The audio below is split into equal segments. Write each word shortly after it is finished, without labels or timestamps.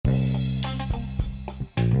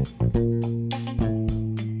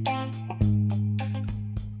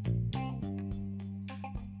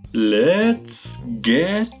Let's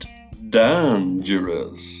get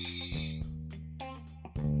dangerous.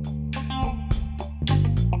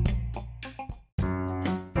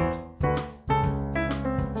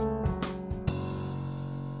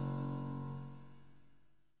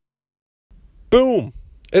 Boom!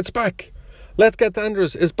 It's back. Let's Get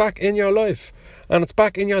Dangerous is back in your life, and it's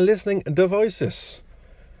back in your listening devices.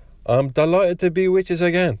 I'm delighted to be with you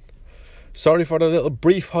again. Sorry for the little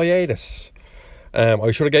brief hiatus.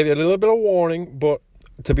 I should have gave you a little bit of warning, but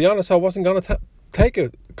to be honest, I wasn't going to take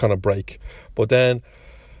a kind of break. But then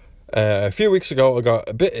a few weeks ago, I got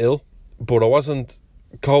a bit ill, but I wasn't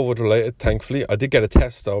COVID related, thankfully. I did get a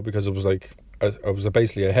test though, because it was like I was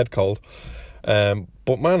basically a head cold.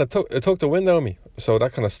 But man, it took the wind out of me, so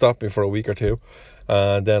that kind of stopped me for a week or two.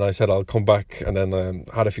 And then I said I'll come back, and then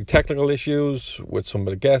had a few technical issues with some of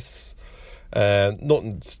the guests.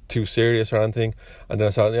 Nothing too serious or anything. And then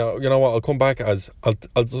I said, you know what, I'll come back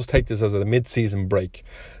I'll just take this as a mid-season break.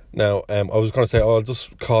 Now, I was going to say, I'll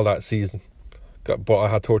just call that season, but I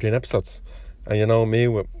had 13 episodes, and you know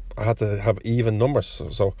me, I had to have even numbers.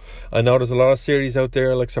 So I know there's a lot of series out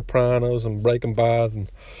there like Sopranos and Breaking Bad and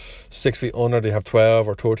 6 Feet Under. They have 12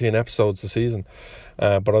 or 13 episodes a season,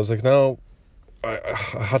 but I was like, no, I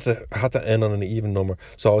had to end on an even number.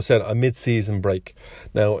 So I said a mid-season break.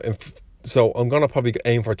 Now, so I'm going to probably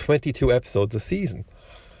aim for 22 episodes a season.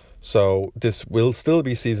 So this will still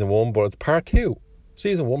be season 1, but it's part 2.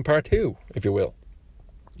 Season 1, part 2, if you will.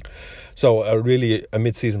 So a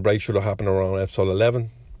mid-season break should have happened around episode 11,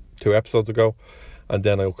 2 episodes ago. And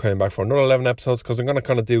then I came back for another 11 episodes, because I'm going to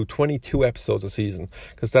kind of do 22 episodes a season,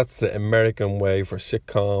 because that's the American way for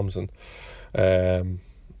sitcoms and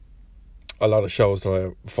a lot of shows that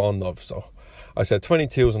I'm fond of. So I said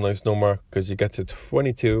 22 is a nice number, because you get to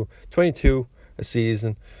 22 a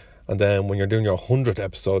season, and then when you're doing your 100th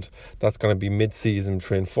episode, that's going to be mid-season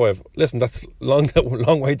between 5. Listen, that's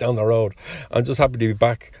long way down the road. I'm just happy to be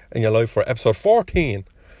back in your life for episode 14.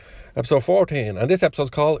 Episode 14, and this episode's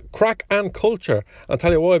called Crack and Culture. I'll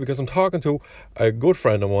tell you why, because I'm talking to a good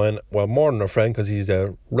friend of mine, well, more than a friend, because he's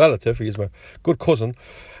a relative, he's my good cousin,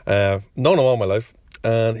 known him all my life,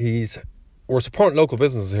 and we're supporting local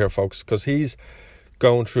businesses here, folks, because he's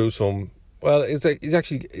going through some, well,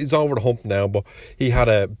 he's over the hump now, but he had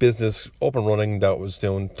a business up and running that was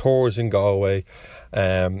doing tours in Galway.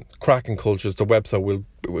 Crack and Cultures, the website,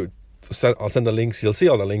 I'll send the links. You'll see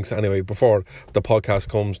all the links anyway before the podcast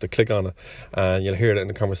comes, to click on it, and you'll hear it in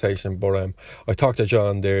the conversation. But I talked to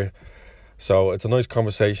John there, so it's a nice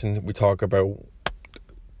conversation. We talk about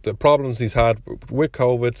the problems he's had with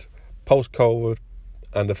COVID, post-COVID,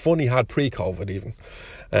 and the fun he had pre-COVID even.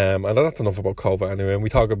 And that's enough about COVID anyway. And we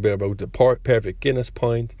talk a bit about the perfect Guinness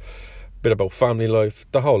pint, a bit about family life,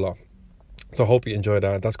 the whole lot. So I hope you enjoy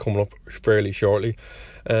that. That's coming up fairly shortly.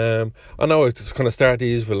 I know it's kind of start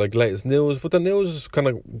these with like latest news, but the news is kind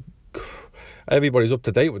of, everybody's up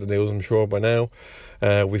to date with the news, I'm sure by now.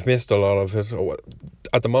 We've missed a lot of it.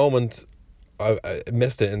 At the moment, I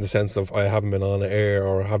missed it in the sense of I haven't been on the air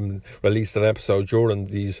or haven't released an episode during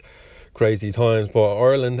these crazy times. But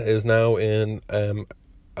Ireland is now in a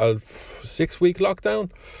 6-week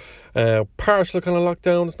lockdown. Partial kind of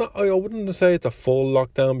lockdown. It's not, I wouldn't say it's a full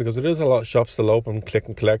lockdown, because there is a lot of shops still open, click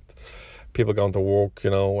and collect, people going to work, you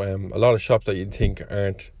know. A lot of shops that you'd think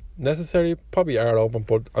aren't necessary probably are open,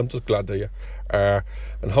 but I'm just glad they are,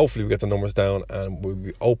 and hopefully we get the numbers down and we'll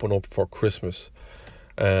be open up for Christmas,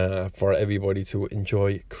 for everybody to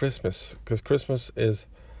enjoy Christmas, because Christmas is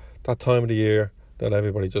that time of the year that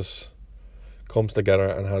everybody just comes together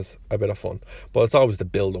and has a bit of fun. But it's always the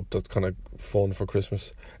build up that's kind of fun for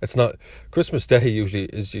Christmas. It's not Christmas Day usually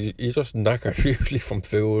is you're just knackered usually from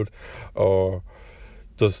food, or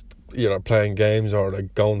just, you know, playing games, or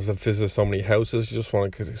like going to visit so many houses. You just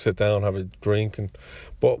want to sit down, have a drink,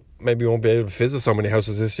 but maybe you won't be able to visit so many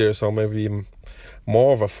houses this year, so maybe even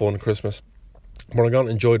more of a fun Christmas. But I'm going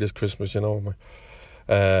to enjoy this Christmas, you know.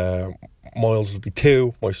 Miles will be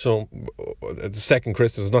 2. My son, the second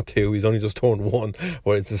Christmas, not 2, he's only just turned 1,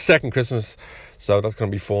 but it's the second Christmas, so that's going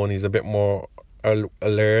to be fun. He's a bit more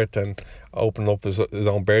alert and opened up his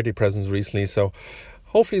own birthday presents recently, so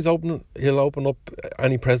hopefully he'll open up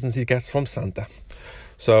any presents he gets from Santa.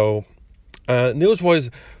 So news wise,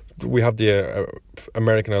 we have the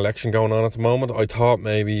American election going on at the moment. I thought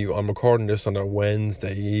maybe, I'm recording this on a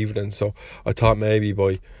Wednesday evening, so I thought maybe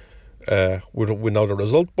by we know the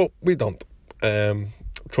result, but we don't.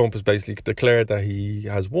 Trump has basically declared that he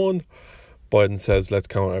has won. Biden says let's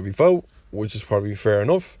count every vote, which is probably fair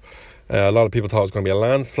enough. A lot of people thought it was going to be a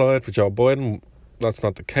landslide for Joe Biden. that's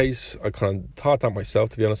not the case. I kind of thought that myself,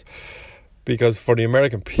 to be honest, because for the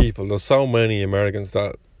American people, there's so many Americans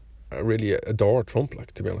that really adore Trump,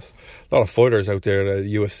 like, to be honest. A lot of fighters out there,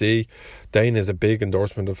 the UFC. Dana is a big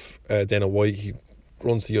endorsement of Dana White. He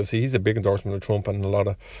runs the UFC. He's a big endorsement of Trump, and a lot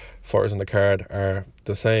of fighters on the card are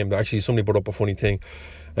the same. Actually, somebody brought up a funny thing.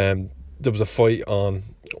 There was a fight on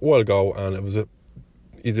a while ago, and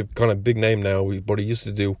he's a kind of big name now, but he used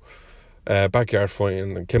to do backyard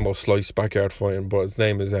fighting, Kimbo Slice backyard fighting, but his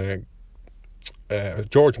name is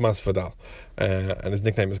George Masvidal, and his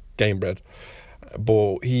nickname is Gamebred.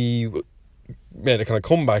 But he made a kind of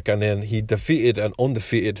comeback, and then he defeated an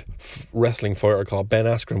undefeated wrestling fighter called Ben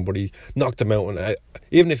Askren, but he knocked him out. And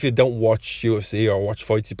even if you don't watch UFC or watch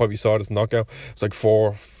fights, you probably saw this knockout. It's like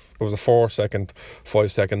it was a 4-second,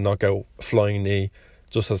 5-second knockout, flying knee,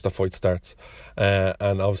 just as the fight starts. And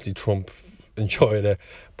obviously Trump enjoyed it,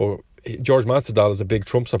 but George Masvidal is a big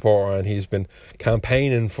Trump supporter, and he's been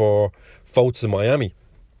campaigning for votes in Miami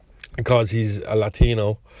because he's a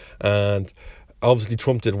Latino, and obviously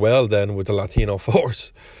Trump did well then with the Latino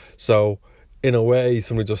force. So in a way,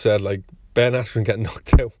 somebody just said, like, Ben Askren getting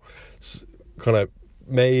knocked out kind of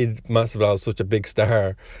made Masvidal such a big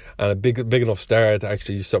star, and a big enough star to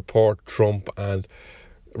actually support Trump and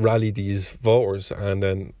rally these voters. And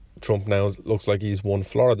then Trump now looks like he's won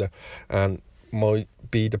Florida and might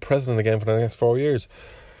be the president again for the next 4 years,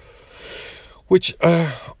 which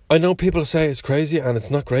I know people say it's crazy, and it's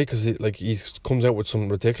not great, because he comes out with some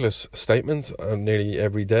ridiculous statements nearly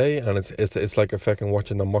every day, and it's like a fucking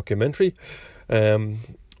watching a mockumentary.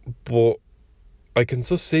 But I can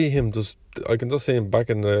just see him back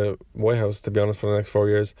in the White House, to be honest, for the next 4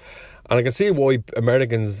 years, and I can see why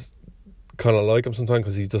Americans kind of like him sometimes,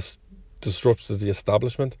 because he just disrupts the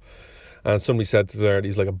establishment. And somebody said there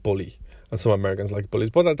he's like a bully, and some Americans like bullies,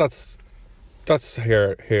 but that's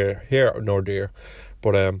here nor there.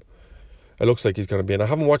 But it looks like he's going to be in. I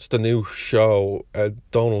haven't watched the new show.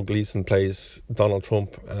 Donald Gleason plays Donald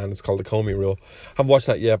Trump, and it's called The Comey Rule. I haven't watched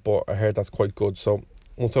that yet, but I heard that's quite good. So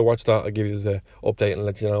once I watch that, I'll give you an update and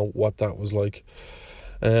let you know what that was like.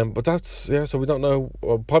 But that's, so we don't know.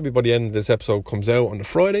 Probably by the end of this episode comes out on the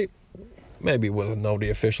Friday, maybe we'll know the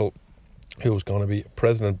official who's going to be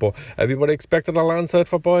president. But everybody expected a landslide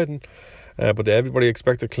for Biden. But everybody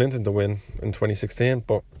expected Clinton to win in 2016,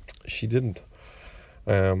 but she didn't.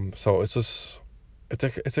 So it's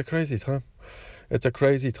a crazy time. It's a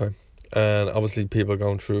crazy time. And obviously people are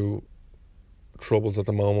going through troubles at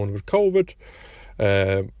the moment with COVID.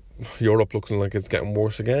 Europe looks like it's getting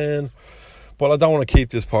worse again. But I don't want to keep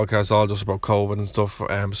this podcast all just about COVID and stuff.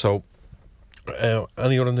 So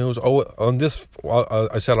any other news? Oh, on this,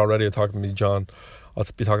 I said already, I'll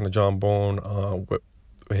be talking to John Bourne with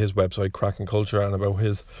his website, Cracking Culture, and about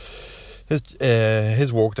his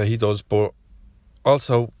work that he does. But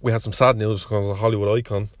also, we had some sad news because a Hollywood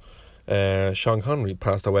icon, Sean Connery,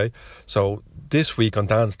 passed away. So this week on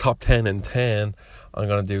Dan's Top 10 in 10, I'm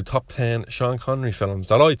going to do Top 10 Sean Connery films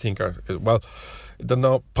that I think are, well,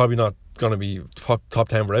 they're probably not going to be top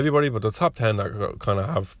 10 for everybody, but the top 10 that kind of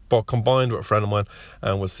have, but combined with a friend of mine,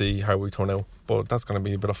 and we'll see how we turn out. But that's going to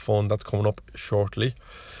be a bit of fun. That's coming up shortly.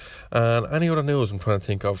 And any other news I'm trying to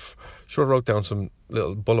think of? Sure, wrote down some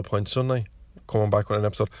little bullet points, didn't I? Coming back with an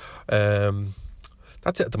episode.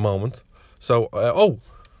 That's it at the moment. So,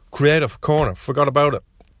 Creative Corner. Forgot about it.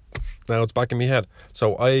 Now it's back in my head.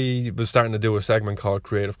 So I was starting to do a segment called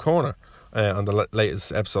Creative Corner on the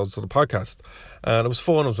latest episodes of the podcast. And it was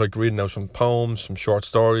fun. I was like reading out some poems, some short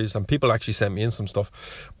stories, and people actually sent me in some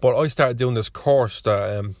stuff. But I started doing this course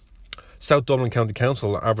that South Dublin County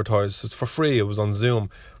Council advertised. It's for free. It was on Zoom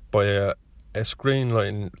by a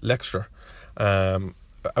screenwriting lecturer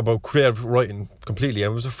about creative writing completely.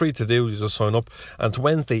 And it was free to do. You just sign up. And it's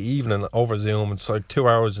Wednesday evening over Zoom. It's like 2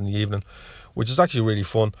 hours in the evening, which is actually really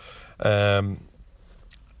fun. And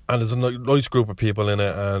there's a nice group of people in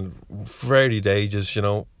it, and varied ages,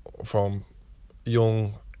 from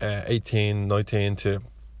young 18, 19 to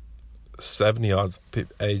 70 odd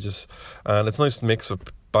ages. And it's a nice mix of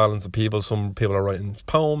balance of people. Some people are writing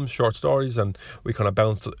poems, short stories, and we kind of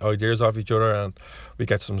bounce ideas off each other, and we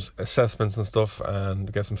get some assessments and stuff,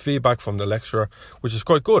 and get some feedback from the lecturer, which is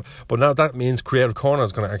quite good. But now that means Creative Corner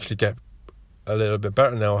is going to actually get a little bit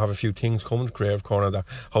better now. I have a few things coming to Creative Corner that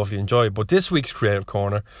hopefully you enjoy. But this week's Creative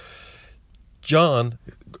Corner, John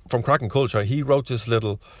from Cracking Culture, he wrote this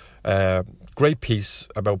little great piece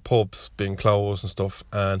about pubs being closed and stuff,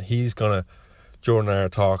 and he's gonna, during our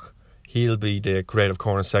talk, he'll be the Creative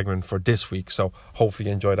Corner segment for this week, so hopefully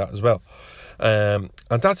you enjoy that as well. And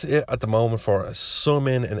that's it at the moment for a sum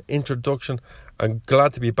in an introduction. I'm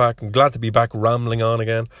glad to be back. I'm glad to be back rambling on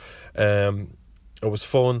again. It was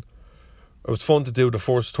fun. It was fun to do the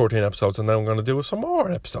first 13 episodes, and now I'm going to do some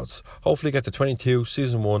more episodes. Hopefully get to 22,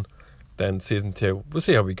 season 1, then season 2. We'll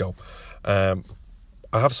see how we go. I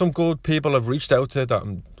have some good people I've reached out to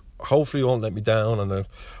that hopefully won't let me down, and I'll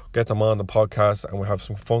get them on the podcast, and we'll have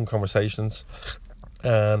some fun conversations.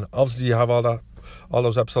 And obviously you have all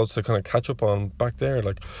those episodes to kind of catch up on back there.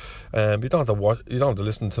 Like, you don't have to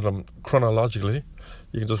listen to them chronologically.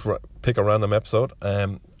 You can just pick a random episode.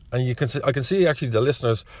 And I can see actually the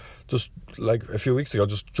listeners just like a few weeks ago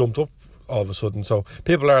just jumped up all of a sudden. So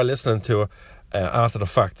people are listening to it after the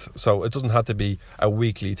fact. So it doesn't have to be a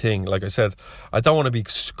weekly thing. Like I said, I don't want to be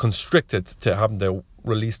constricted to having to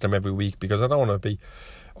release them every week, because I don't want to be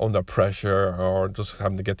under pressure or just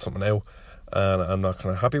having to get something out and I'm not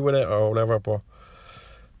kind of happy with it or whatever.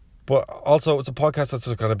 But also it's a podcast that's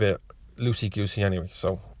just going to be loosey-goosey anyway.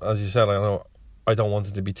 So as you said, I don't want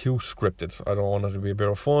it to be too scripted. I don't want it to be a bit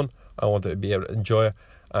of fun. I want it to be able to enjoy it.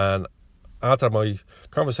 And after my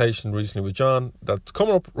conversation recently with John, that's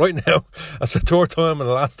coming up right now, that's the third time and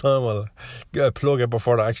the last time I'll plug it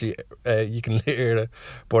before actually you can hear it.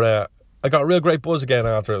 But I got a real great buzz again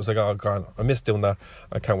after it. I was like, oh God, I missed doing that.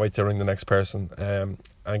 I can't wait to ring the next person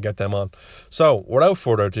and get them on. So without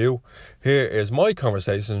further ado, here is my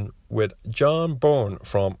conversation with John Byrne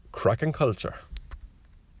from Cracking Culture.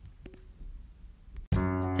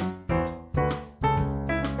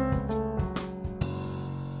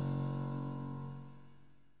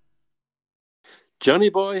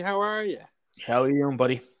 Johnny boy, how are you? How are you doing,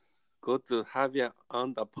 buddy? Good to have you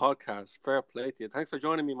on the podcast. Fair play to you. Thanks for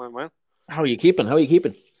joining me, my man. How are you keeping?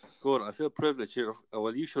 Good. I feel privileged.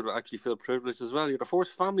 Well, you should actually feel privileged as well. You're the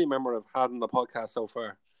first family member I've had on the podcast so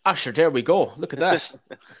far. Ah, sure, there we go. Look at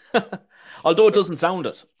that. Although it doesn't sound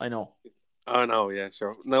it, I know. I know, yeah,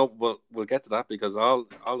 sure. No, we'll get to that, because all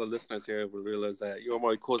the listeners here will realise that you're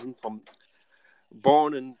my cousin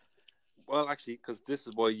born in... Well, actually, because this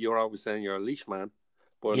is why you're always saying you're a Laois man.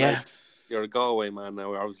 But yeah. You're a Galway man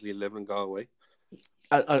now. Obviously, you live in Galway.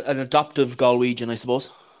 An adoptive Galwegian, I suppose.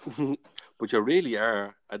 But you really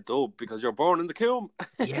are a dub, because you're born in the Coombe.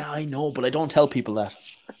 Yeah, I know, but I don't tell people that.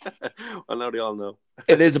 Well, now they all know.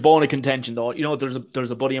 It is a bone of contention, though. You know, there's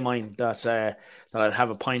a buddy of mine that I'd have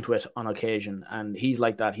a pint with on occasion, and he's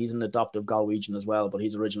like that. He's an adoptive Galwegian as well, but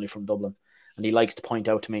he's originally from Dublin, and he likes to point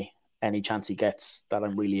out to me any chance he gets that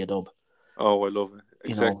I'm really a dub. Oh, I love it.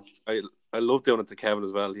 Exactly. You know, I love doing it to Kevin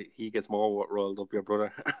as well. He gets more rolled up, your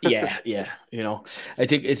brother. yeah. You know, I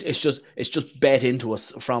think it's just bet into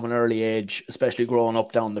us from an early age, especially growing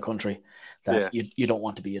up down the country, that you don't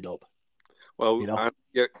want to be a dub. Well, you know?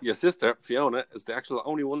 Your sister Fiona is the actual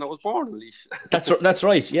only one that was born in Laois. That's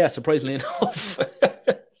right. Yeah, surprisingly enough.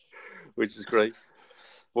 Which is great.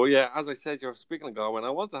 Well, yeah, as I said, you're speaking of Galway, and I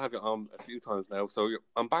want to have you on a few times now. So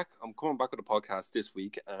I'm coming back with a podcast this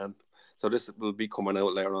week, and so this will be coming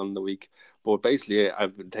out later on in the week. But basically,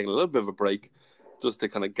 I've been taking a little bit of a break just to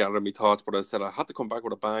kind of gather my thoughts. But I said I had to come back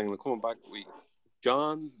with a bang, and I'm coming back with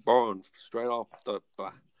John Byrne straight off the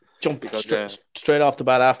bat. Straight off the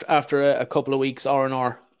bat after a couple of weeks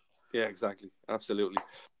R&R. Yeah, exactly, absolutely.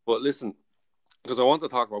 But listen, because I want to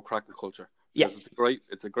talk about Cracking Culture. Yeah,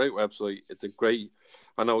 it's a great website.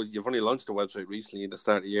 I know you've only launched the website recently in the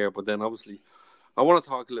start of the year, but then obviously I want to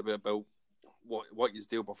talk a little bit about what you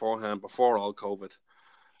do beforehand, before all COVID.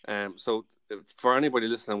 So for anybody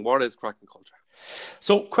listening, what is Cracking Culture?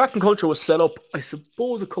 So Cracking Culture was set up, I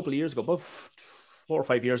suppose, a couple of years ago, about 4 or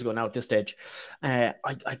 5 years ago now at this stage. I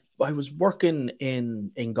was working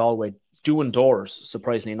in Galway doing doors,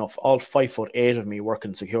 surprisingly enough. All 5'8" of me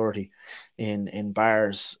working security in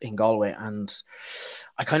bars in Galway, and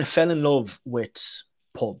I kind of fell in love with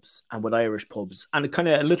pubs and with Irish pubs, and kind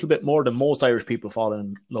of a little bit more than most Irish people fall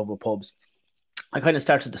in love with pubs. I kind of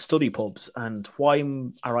started to study pubs and why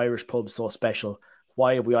are Irish pubs so special?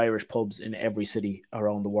 Why have we Irish pubs in every city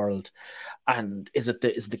around the world? And is it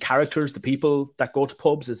the characters, the people that go to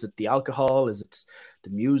pubs? Is it the alcohol? Is it the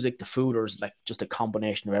music, the food, or is it like just a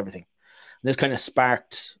combination of everything? And this kind of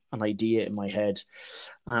sparked an idea in my head.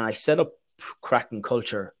 And I set up Cracking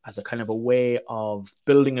Culture as a kind of a way of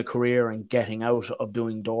building a career and getting out of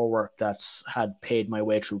doing door work that had paid my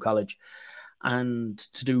way through college, and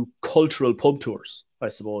to do cultural pub tours, I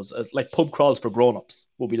suppose, as like pub crawls for grown-ups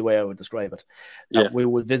would be the way I would describe it. Yeah. We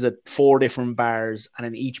would visit 4 different bars, and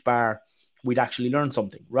in each bar we'd actually learn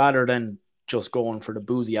something rather than just going for the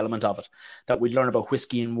boozy element of it, that we'd learn about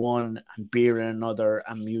whiskey in one and beer in another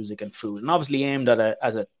and music and food, and obviously aimed at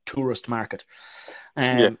as a tourist market.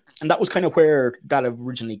 And that was kind of where that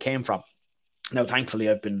originally came from. Now, thankfully,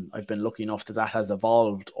 I've been lucky enough that has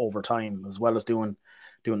evolved over time, as well as doing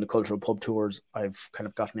the cultural pub tours. I've kind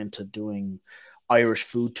of gotten into doing Irish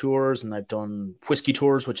food tours, and I've done whiskey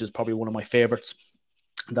tours, which is probably one of my favorites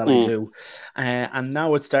that I do. And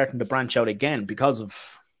now it's starting to branch out again because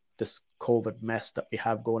of this COVID mess that we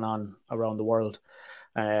have going on around the world.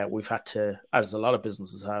 We've had to, as a lot of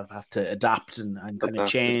businesses have to adapt and kind of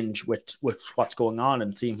change with what's going on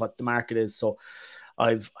and seeing what the market is. So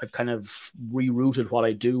I've kind of rerouted what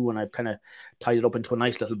I do, and I've kind of tied it up into a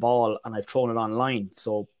nice little ball, and I've thrown it online.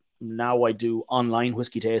 So now I do online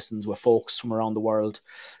whiskey tastings with folks from around the world,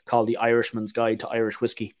 called the Irishman's Guide to Irish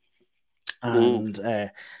Whiskey, and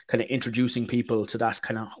kind of introducing people to that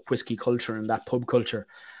kind of whiskey culture and that pub culture.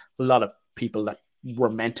 A lot of people that were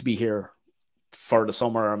meant to be here for the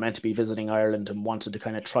summer are meant to be visiting Ireland and wanted to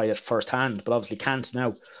kind of try it firsthand, but obviously can't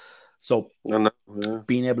now. So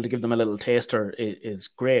being able to give them a little taster is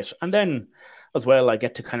great. And then as well, I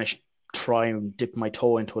get to kind of try and dip my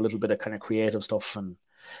toe into a little bit of kind of creative stuff and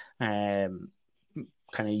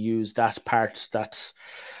kind of use that part that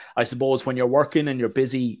I suppose when you're working and you're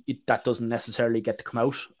busy, that doesn't necessarily get to come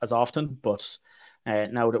out as often. But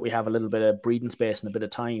now that we have a little bit of breathing space and a bit of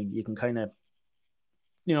time, you can kind of,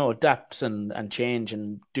 adapt and change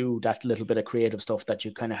and do that little bit of creative stuff that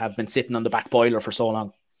you kind of have been sitting on the back boiler for so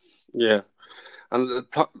long. Yeah. And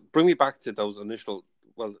bring me back to those initial,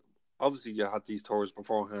 well, obviously you had these tours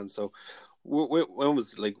beforehand. So when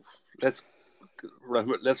was let's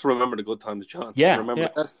remember the good times, John. Yeah. Remember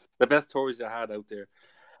the best tours you had out there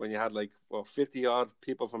when you had 50 odd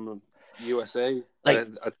people from USA. I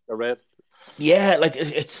read. Yeah,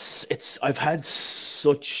 it's I've had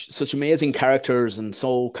such amazing characters and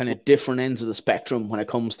so kind of different ends of the spectrum when it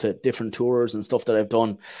comes to different tours and stuff that I've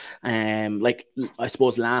done. I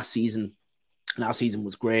suppose last season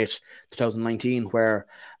was great, 2019, where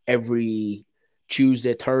every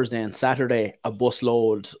Tuesday, Thursday, and Saturday a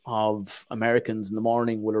busload of Americans in the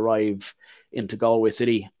morning would arrive into Galway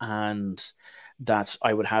City, and that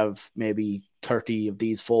I would have maybe 30 of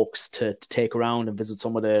these folks to take around and visit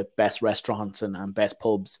some of the best restaurants and best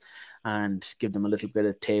pubs and give them a little bit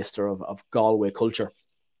of taster of Galway culture.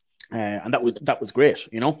 And that was great,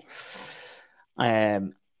 I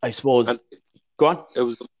suppose. Go on. It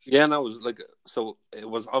was, so it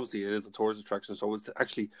was obviously it is a tourist attraction. So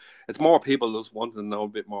it's more people just wanting to know a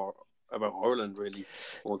bit more about Ireland, really,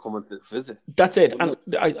 when coming to visit. That's it. And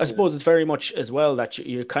I suppose it's very much as well that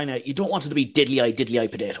you don't want it to be diddly-eye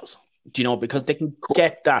potatoes, because they can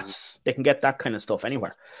get that kind of stuff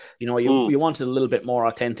anywhere. You want it a little bit more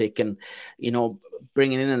authentic and,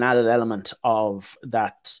 bringing in an added element of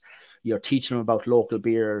that. You're teaching them about local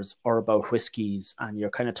beers or about whiskies, and you're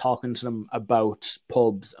kind of talking to them about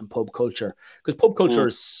pubs and pub culture, because pub culture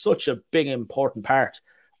is such a big, important part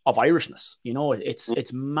of Irishness.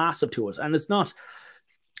 It's massive to us. And it's not,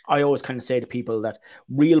 I always kind of say to people that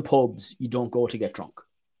real pubs, you don't go to get drunk.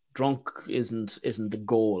 Drunk isn't the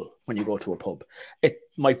goal when you go to a pub. It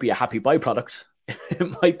might be a happy byproduct.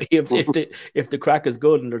 It might be if the crack is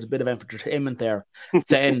good and there's a bit of entertainment there,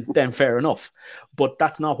 then fair enough. But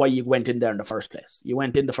that's not why you went in there in the first place. You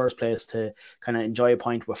went in the first place to kind of enjoy a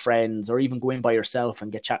pint with friends, or even go in by yourself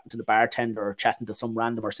and get chatting to the bartender or chatting to some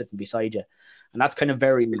randomer sitting beside you. And that's kind of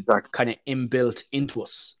very kind of inbuilt into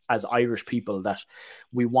us as Irish people, that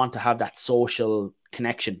we want to have that social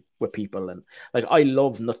connection with people. And I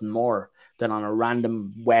love nothing more than on a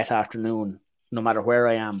random wet afternoon, no matter where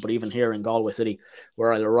I am, but even here in Galway City,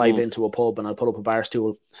 where I'll arrive into a pub and I'll put up a bar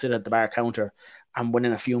stool, sit at the bar counter, and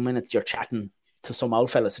within a few minutes you're chatting to some old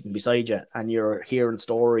fella sitting beside you, and you're hearing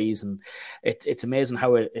stories, and it's amazing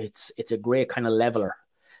how it's a great kind of leveler.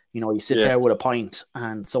 You sit there with a pint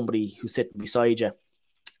and somebody who's sitting beside you,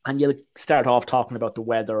 and you'll start off talking about the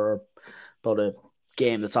weather or about a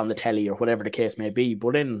game that's on the telly or whatever the case may be.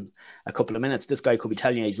 But in a couple of minutes, this guy could be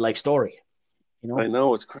telling you his life story. I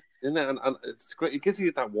know, it's great, isn't it? And it's great. It gives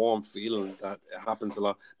you that warm feeling that it happens a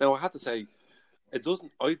lot. Now, I have to say,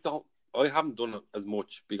 I haven't done it as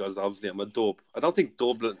much because obviously I'm a dub. I don't think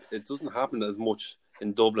Dublin, it doesn't happen as much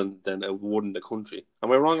in Dublin than it would in the country.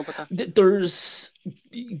 Am I wrong about that? There's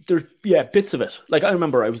bits of it. I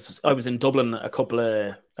remember I was in Dublin a couple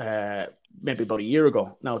of maybe about a year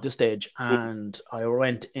ago now at this stage, and I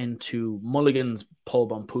went into Mulligan's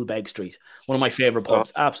pub on Poolbeg Street, one of my favourite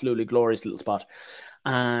pubs, absolutely glorious little spot.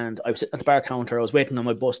 And I was sitting at the bar counter. I was waiting on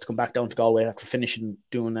my bus to come back down to Galway after finishing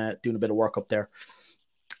doing a bit of work up there,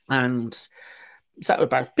 and sat at a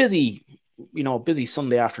bar, busy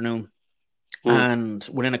Sunday afternoon. And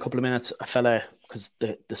within a couple of minutes, a fella, because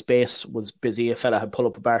the space was busy, a fella had pulled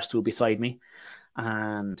up a bar stool beside me.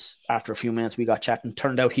 And after a few minutes, we got chatting.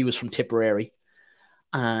 Turned out he was from Tipperary.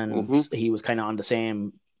 and he was kind of on the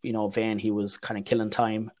same, vein. He was kind of killing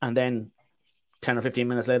time, and then 10 or 15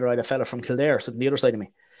 minutes later, I had a fella from Kildare sitting the other side of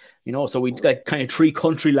me. So we got kind of three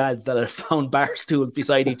country lads that had found bar stools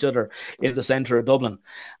beside each other in the centre of Dublin.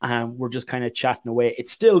 We're just kind of chatting away.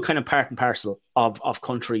 It's still kind of part and parcel of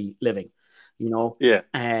country living,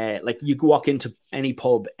 Yeah. Like you can walk into any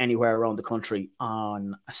pub anywhere around the country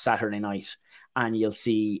on a Saturday night and you'll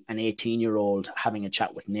see an 18-year-old having a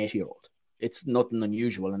chat with an 80-year-old. It's nothing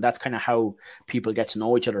unusual. And that's kind of how people get to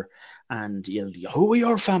know each other. And who are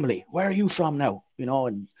your family? Where are you from now?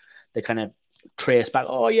 And they kind of trace back.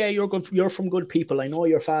 Oh yeah, you're from good people. I know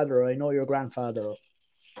your father, or I know your grandfather, or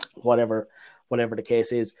whatever the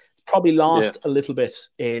case is. It's probably lost a little bit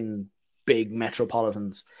in big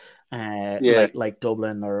metropolitans, like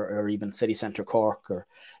Dublin or even city centre Cork.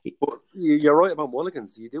 But you're right about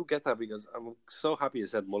mulligans. You do get that, because I'm so happy you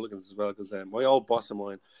said mulligans as well, because my old boss of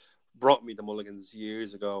mine brought me the mulligans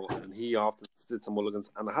years ago, and he often did some mulligans,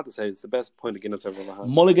 and I had to say it's the best pint of Guinness I've ever had.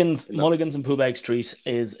 Mulligans in Poobag Street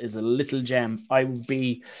is a little gem. I would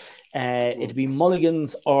be it'd be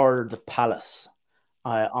Mulligans or the Palace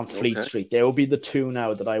on Fleet Street. They would be the two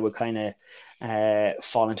now that I would kind of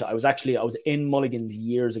fall into. I was in Mulligans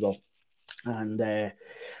years ago, and there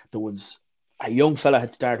was a young fella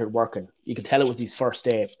had started working. You could tell it was his first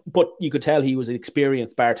day, but you could tell he was an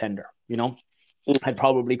experienced bartender, had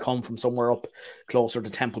probably come from somewhere up closer to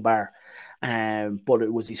Temple Bar. But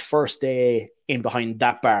it was his first day in behind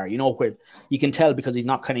that bar, where you can tell because he's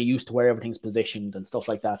not kind of used to where everything's positioned and stuff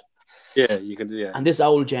like that. Yeah, you can do. Yeah. And this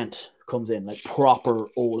old gent comes in, like proper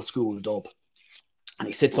old school dub, and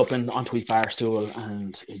he sits up onto his bar stool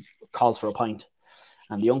and he calls for a pint.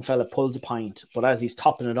 And the young fella pulls a pint, but as he's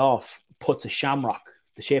topping it off, puts a shamrock,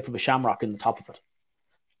 the shape of a shamrock, in the top of it.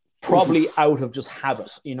 Probably out of just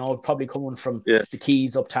habit, probably coming from the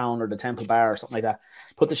Keys uptown or the Temple Bar or something like that.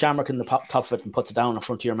 Put the shamrock in the top of it and puts it down in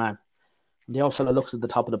front of your man. And the old fella looks at the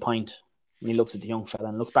top of the pint, and he looks at the young fella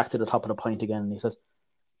and looks back to the top of the pint again, and he says,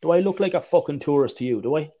 "Do I look like a fucking tourist to you,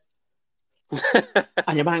 do I?"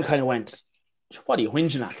 And your man kind of went, "What are you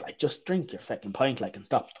whinging at? Like, just drink your fucking pint, like, and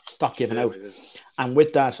stop giving out." And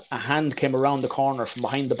with that, a hand came around the corner from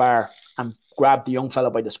behind the bar and grabbed the young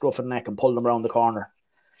fella by the scruff of the neck and pulled him around the corner.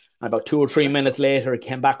 And about 2 or 3 minutes later, he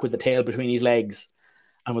came back with the tail between his legs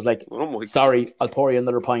and was like, "Sorry, I'll pour you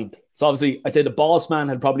another pint." So obviously, I'd say the boss man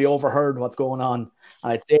had probably overheard what's going on.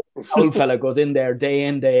 And I'd say the old fella goes in there day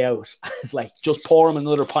in, day out. It's like, just pour him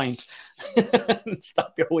another pint and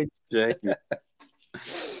stop your whinging.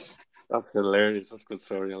 That's hilarious. That's a good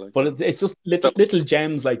story. I like but it's just little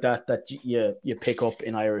gems like that you pick up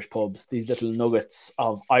in Irish pubs. These little nuggets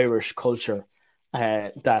of Irish culture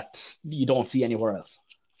that you don't see anywhere else.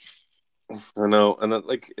 I know, and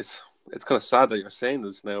it's kind of sad that you're saying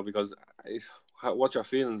this now, because what's your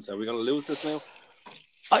feelings? Are we going to lose this now?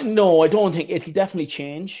 No, I don't think. It'll definitely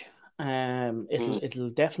change. It'll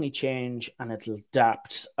definitely change, and it'll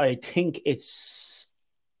adapt. I think it's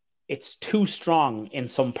too strong in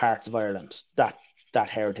some parts of Ireland, that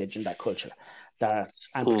heritage and that culture,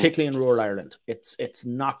 and particularly in rural Ireland, it's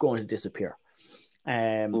not going to disappear.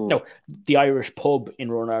 No, the Irish pub in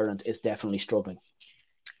rural Ireland is definitely struggling.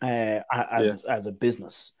 As a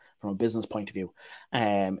business, from a business point of view,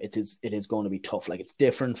 it is going to be tough. Like, it's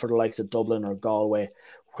different for the likes of Dublin or Galway,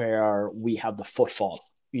 where we have the footfall.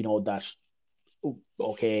 That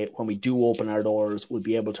when we do open our doors, we'll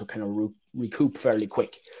be able to kind of recoup fairly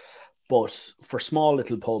quick. But for small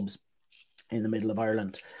little pubs in the middle of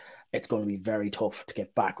Ireland, it's going to be very tough to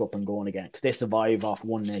get back up and going again, because they survive off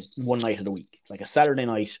one night of the week, like a Saturday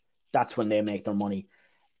night. That's when they make their money.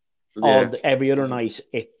 Every other night,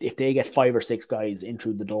 if they get 5 or 6 guys in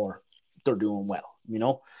through the door, they're doing well,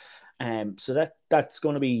 So that's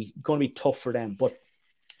going to be tough for them. But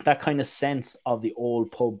that kind of sense of the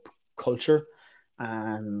old pub culture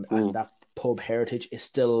and that pub heritage is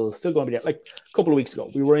still going to be there. Like, a couple of weeks ago,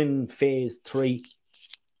 we were in phase 3,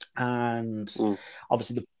 and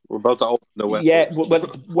obviously we're about to open the wet. Well,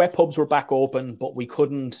 wet pubs were back open, but we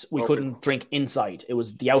couldn't drink inside. It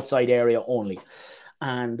was the outside area only.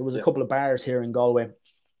 And there was a couple of bars here in Galway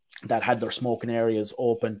that had their smoking areas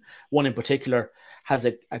open. One in particular has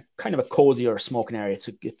a kind of a cozier smoking area.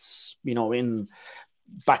 It's in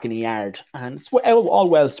back in the yard, and it's all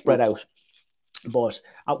well spread out. But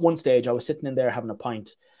at one stage, I was sitting in there having a pint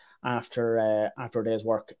after a day's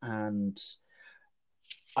work, and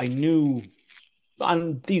I knew,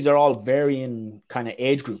 and these are all varying kind of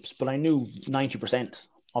age groups, but I knew 90%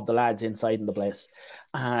 of the lads inside in the place,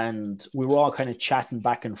 and we were all kind of chatting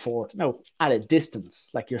back and forth. Now, at a distance,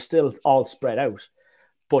 like, you're still all spread out,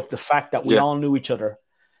 but the fact that we all knew each other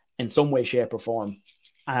in some way, shape, or form,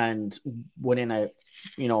 and within a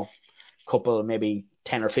couple, maybe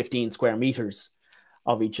 10 or 15 square meters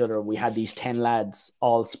of each other, we had these 10 lads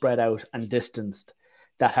all spread out and distanced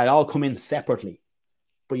that had all come in separately,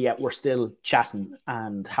 but yet we're still chatting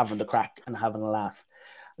and having the crack and having a laugh.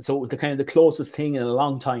 So it was the closest thing in a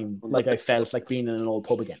long time, like I felt like being in an old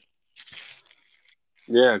pub again.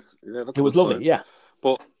 Yeah, that's it was lovely, sign. Yeah.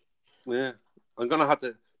 But yeah, I'm gonna have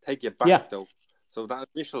to take you back though. So that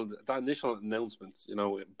initial announcement,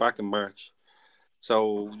 back in March.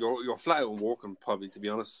 So you're flat out working, probably, to be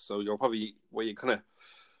honest. So you're probably you kind of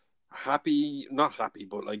happy, not happy,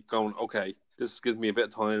 but like going, okay, this gives me a bit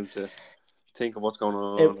of time to think of what's going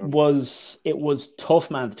on. It was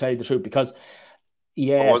tough, man, to tell you the truth, because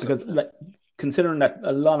like, considering that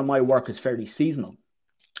a lot of my work is fairly seasonal,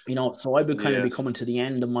 so I would kind of be coming to the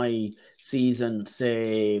end of my season,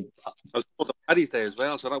 say. I was for the Paddy's Day as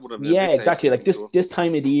well, so that would have been. Yeah, exactly. Like this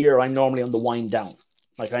time of the year, I'm normally on the wind down.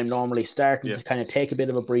 Like I'm normally starting to kind of take a bit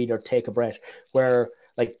of a breather, take a breath. Where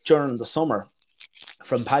like during the summer,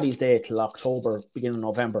 from Paddy's Day till October, beginning of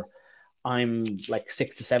November, I'm like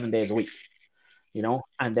 6 to 7 days a week.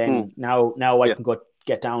 And then now I can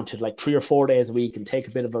get down to like 3 or 4 days a week and take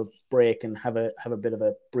a bit of a break and have a bit of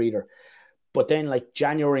a breather. But then like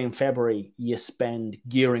January and February, you spend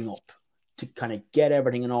gearing up to kind of get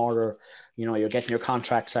everything in order. You're getting your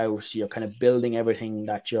contracts out. You're kind of building everything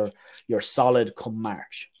that you're solid come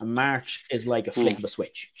March. And March is like a flick of a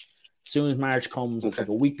switch. As soon as March comes, it's like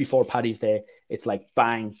a week before Paddy's Day. It's like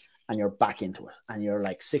bang, and you're back into it. And you're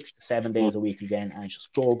like 6 to 7 days a week again, and it's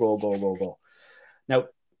just go, go, go, go, go. Now,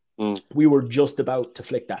 we were just about to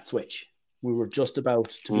flick that switch. We were just about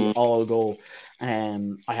to be all go. I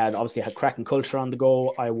had Kraken Culture on the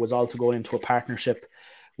go. I was also going into a partnership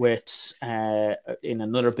with in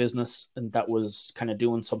another business, and that was kind of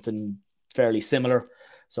doing something fairly similar.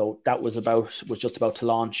 So that was just about to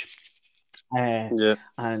launch. And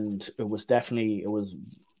it was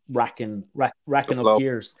racking up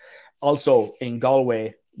gears. Also in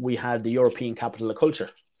Galway, we had the European Capital of Culture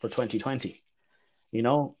for 2020.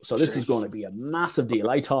 So this is going to be a massive deal.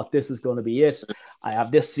 I thought this is going to be it. I have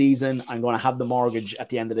this season. I'm going to have the mortgage at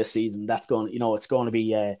the end of this season. That's going, it's going to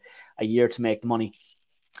be a year to make the money.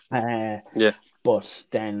 But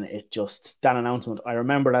then that announcement, I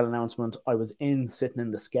remember that announcement. I was sitting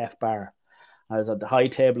in the Skeff bar. I was at the high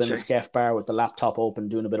table in the Skeff bar with the laptop open,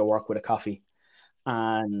 doing a bit of work with a coffee.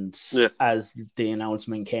 And as the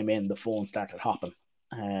announcement came in, the phone started hopping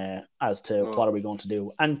as to what are we going to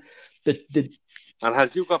do. And and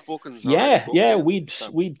had you got bookings?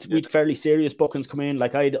 We'd fairly serious bookings come in.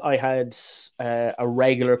 Like I had a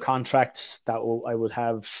regular contract that I would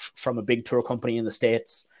have from a big tour company in the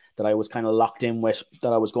States that I was kind of locked in with,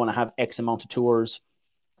 that I was going to have X amount of tours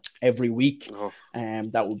every week.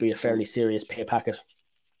 And that would be a fairly serious pay packet,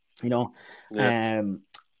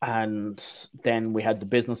 and then we had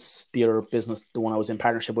the other business, the one I was in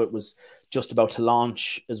partnership with, was just about to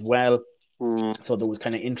launch as well. So there was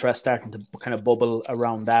kind of interest starting to kind of bubble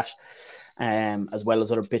around that, as well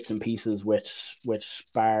as other bits and pieces with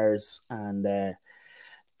bars and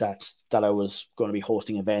that I was going to be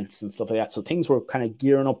hosting events and stuff like that. So things were kind of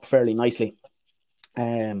gearing up fairly nicely.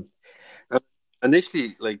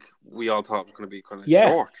 Initially, like, we all thought it was going to be kind of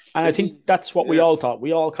short. And I think that's what we all thought.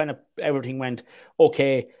 We all kind of, everything went,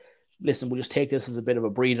 okay, listen, we'll just take this as a bit of a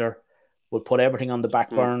breather. We'll put everything on the back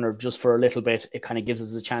burner just for a little bit. It kind of gives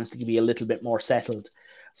us a chance to be a little bit more settled.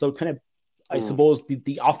 So kind of, I suppose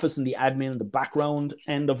the office and the admin and the background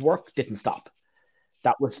end of work didn't stop.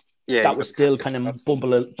 That was still kind of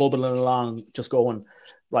bubbling along, just going,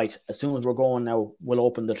 right, as soon as we're going now, we'll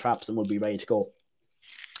open the traps and we'll be ready to go.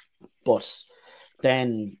 But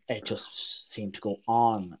then it just seemed to go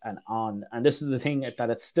on and on. And this is the thing, that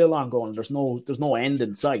it's still ongoing. There's no end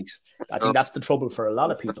in sight. I think that's the trouble for a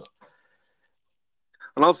lot of people.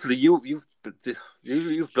 And obviously, you've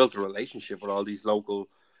built a relationship with all these local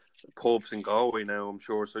pubs in Galway now, I'm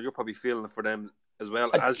sure. So you're probably feeling it for them as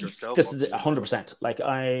well as yourself. This is 100%. Like,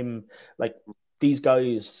 I'm like, these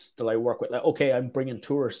guys that I work with, like, okay, I'm bringing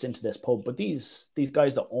tourists into this pub, but these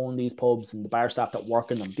guys that own these pubs and the bar staff that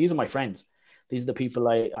work in them, these are my friends. These are the people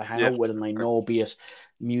I hang out with and I know, be it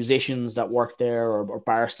musicians that work there or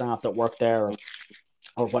bar staff that work there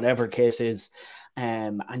or whatever the case is.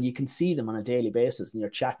 And you can see them on a daily basis and you're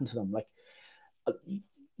chatting to them. Like,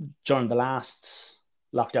 during the last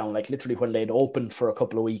lockdown, like literally when they'd opened for a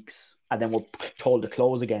couple of weeks and then were told to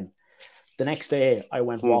close again, the next day I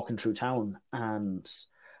went walking through town and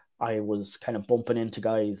I was kind of bumping into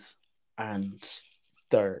guys and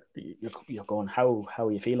you're going, how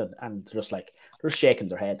are you feeling? And they're just like, they're shaking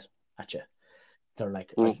their head at you. They're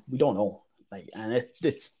like, we don't know. like, and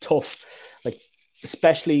it's tough, like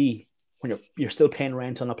especially when you're still paying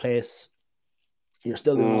rent on a place, you're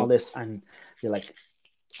still doing all this, and you're like,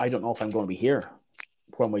 I don't know if I'm going to be here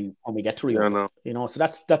when we get to reopen. So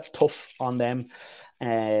that's tough on them.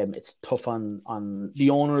 It's tough on the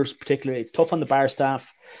owners, particularly. It's tough on the bar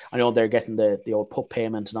staff. I know they're getting the old pup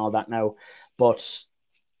payment and all that now, but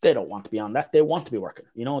they don't want to be on that. They want to be working.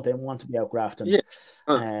 They want to be out grafting. Yeah.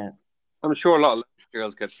 I'm sure a lot of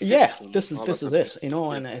girls get tips. Yeah, this is it.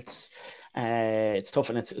 And it's tough,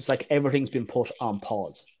 and it's like everything's been put on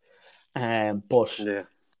pause. But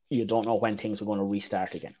you don't know when things are going to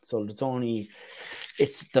restart again. So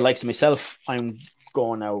it's the likes of myself. I'm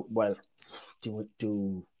going out. Well,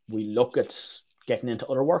 do we look at getting into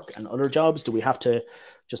other work and other jobs? Do we have to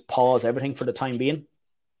just pause everything for the time being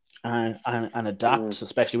and adapt,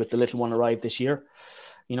 especially with the little one arrived this year?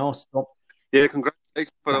 So, yeah,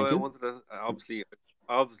 congratulations. But I wanted to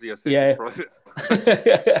obviously I said private.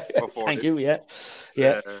 Thank you.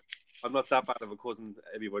 Yeah. I'm not that bad of a cousin,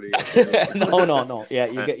 everybody. No. Yeah,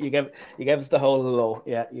 you gave us the whole low.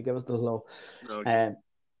 Yeah, you gave us the low. No,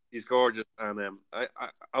 he's gorgeous, and I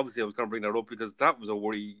obviously I was going to bring that up because that was a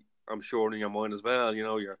worry, I'm sure, in your mind as well.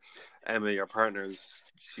 Your Emma, your partner's,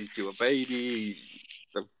 she's due a baby,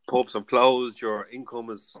 the pubs have closed, your income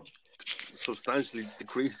is substantially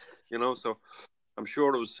decreased. So I'm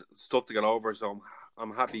sure it was stuff to get over. So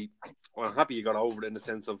I'm happy. Well, I'm happy you got over it in the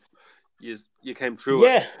sense of you came through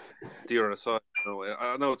it to your other side.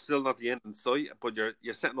 I know it's still not the end in sight, but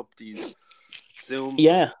you're setting up these Zoom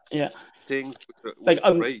things. Like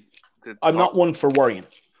I'm not one for worrying.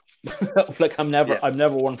 Like I'm never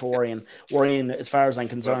one for worrying. Worrying, as far as I'm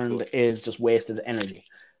concerned, is just wasted energy.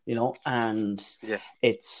 And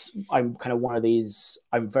I'm kind of one of these.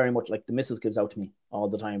 I'm very much like the missus gives out to me all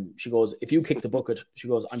the time. She goes, if you kick the bucket, she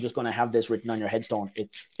goes, I'm just going to have this written on your headstone.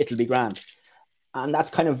 It'll be grand. And that's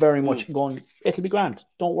kind of very much going, it'll be grand.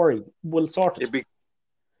 Don't worry. We'll sort it.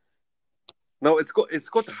 No, it's good. It's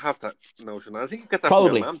good to have that notion. I think you get that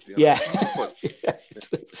probably. From your mom,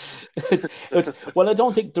 well, I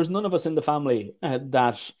don't think there's none of us in the family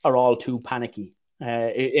that are all too panicky.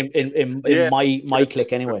 In my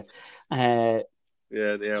clique anyway.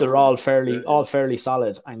 They're all fairly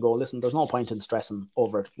solid and go, listen, there's no point in stressing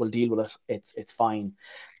over it. We'll deal with it. It's fine.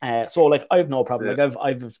 So like I have no problem. Like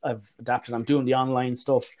I've adapted. I'm doing the online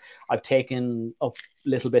stuff. I've taken up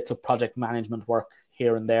little bits of project management work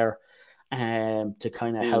here and there to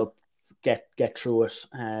kind of help get through it.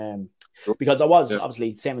 Because I was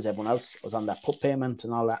obviously same as everyone else. I was on that pup payment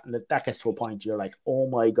and all that, and that gets to a point you're like, oh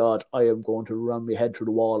my god, I am going to run my head through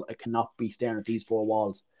the wall. I cannot be staring at these four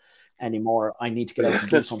walls anymore. I need to get out and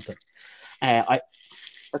do something. I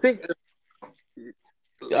think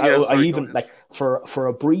I even like for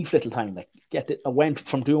a brief little time, like I went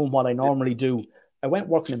from doing what I normally do. I went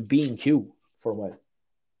working in B&Q for a while.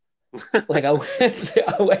 Like I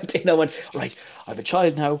went in. I went, right, I have a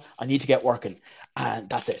child now. I need to get working, and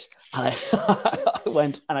that's it. And I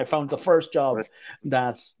went and I found the first job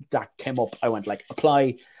that came up. I went like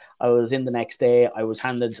apply. I was in the next day. I was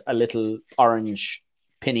handed a little orange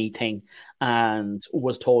penny thing and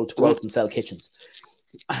was told to go out and sell kitchens.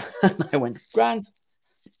 And I went, grand.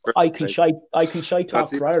 I can shite talk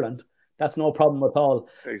for Ireland. That's no problem at all.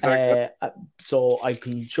 Exactly. So I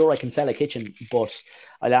can sell a kitchen, but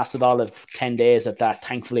I lasted all of 10 days at that.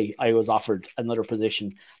 Thankfully, I was offered another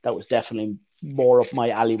position that was definitely more up my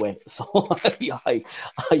alleyway. So I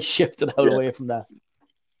shifted out away from that.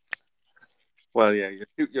 Well, yeah,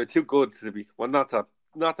 you're too good to be. Well, not that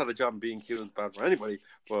a job being B&Q is bad for anybody,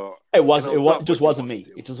 but it just wasn't me.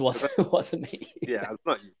 It wasn't me. Yeah, it's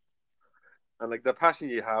not you. And like the passion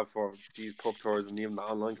you have for these pub tours and even the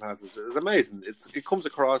online classes is amazing. It comes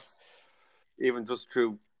across even just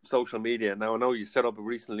through social media. Now I know you set up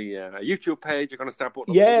recently a YouTube page. You're going to start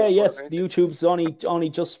putting up the YouTube's only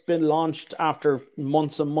just been launched after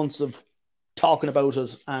months and months of talking about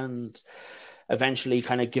it, and eventually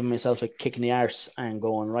kind of giving myself a kick in the arse and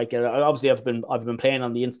going, right, obviously I've been playing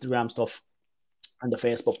on the Instagram stuff and the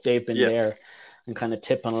Facebook. They've been there and kind of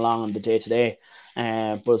tipping along on the day-to-day.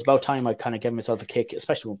 But it's about time I kind of give myself a kick,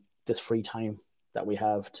 especially with this free time that we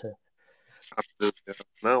have to. Absolutely.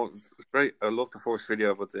 No, it's great. I love the first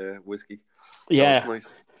video about the whiskey. It's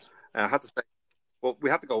nice. I had to say, well, we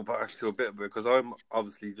had to go back to a bit because I'm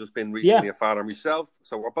obviously just been recently a father myself.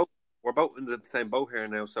 So we're both in the same boat here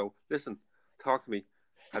now. So listen, talk to me.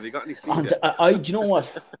 Have you got any sleep yet? Do you know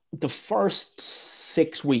what? The first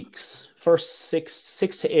 6 weeks,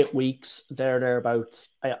 six to 8 weeks, thereabouts,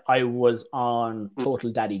 I was on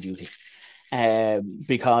total daddy duty.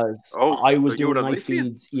 because Oh, I was so you were doing on night night feed?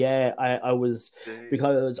 feeds. Yeah, I was,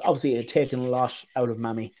 because obviously it had taken a lot out of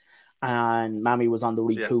Mammy, and Mammy was on the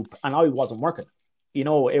Yeah. recoup, and I wasn't working. You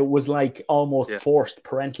know, it was like almost Yeah. forced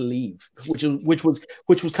parental leave, which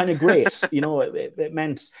was kind of great. You know, it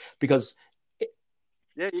meant because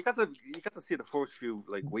Yeah, you got to see the first few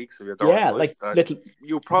like weeks of your daughter's life. like That little.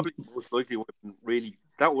 you probably most likely wouldn't really.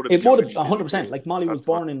 That would have It been a would have really busy 100%. period. Like Molly was That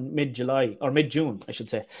time. born in mid-July or mid-June, I should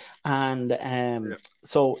say, and Yeah.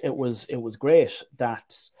 so it was great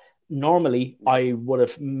that normally I would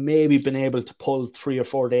have maybe been able to pull 3 or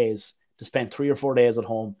 4 days to spend 3 or 4 days at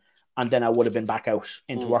home, and then I would have been back out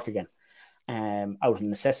into work again, out of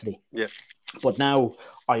necessity. Yeah. But now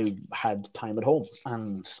I had time at home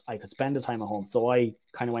and I could spend the time at home. So I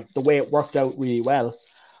kind of went, the way it worked out really well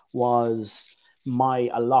was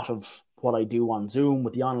a lot of what I do on Zoom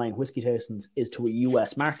with the online whiskey tastings is to a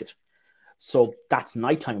US market. So that's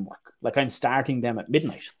nighttime work. Like I'm starting them at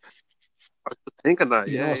midnight. I was thinking that,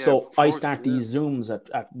 You know, yeah, so of I course, start yeah. these Zooms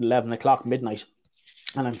at 11 o'clock midnight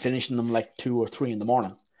and I'm finishing them like 2 or 3 in the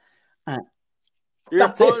morning. You're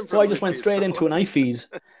That's it. prime So for I a just night went feed. straight into a night feed.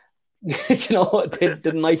 You know, did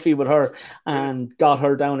a night feed with her and got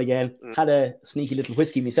her down again. Had a sneaky little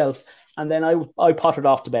whiskey myself, and then I potted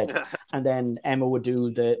off to bed. And then Emma would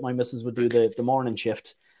do my missus would do the morning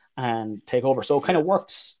shift and take over. So it kind of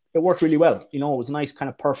worked. It worked really well. You know, it was a nice kind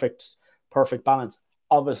of perfect balance.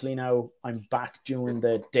 Obviously now I'm back doing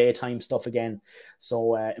the daytime stuff again.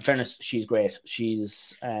 So in fairness, she's great.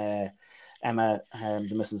 She's Emma,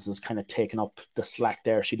 the missus, has kind of taken up the slack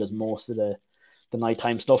there. She does most of the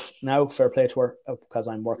nighttime stuff now. Fair play to her, because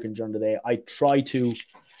I'm working during the day. I try to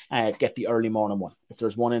get the early morning one. If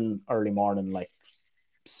there's one in early morning, like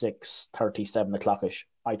 6:30, 7 o'clock-ish,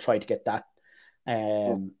 I try to get that.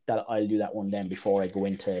 That I'll do that one then before I go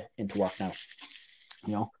into work now.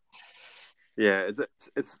 You know. Yeah,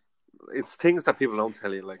 it's things that people don't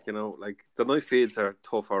tell you. Like, you know, like the night feeds are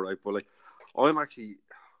tough, all right, but like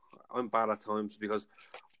I'm bad at times because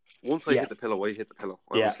once I hit the pillow, I hit the pillow.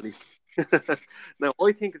 I'm asleep. Now,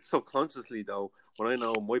 I think it's subconsciously, though, when I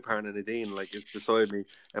know my partner Nadine like is beside me,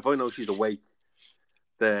 if I know she's awake,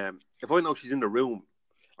 if I know she's in the room,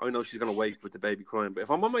 I know she's going to wake with the baby crying. But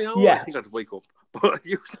if I'm on my own, I think I'd wake up. But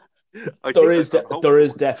there is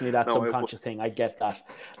definitely that subconscious thing. I get that.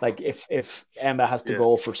 Like if Emma has to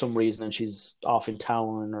go for some reason and she's off in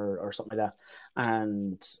town or something like that,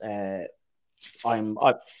 and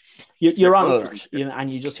you're on alert, you know,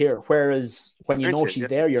 and you just hear. Whereas when you know she's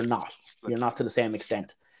there, you're not to the same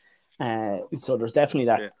extent. So there's definitely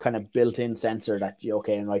that kind of built-in sensor that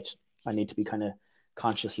I need to be kind of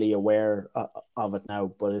consciously aware of it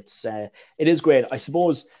now. But it is great, I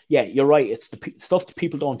suppose. Yeah, you're right. It's the stuff that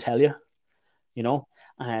people don't tell you. You know,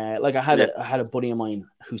 like I had a buddy of mine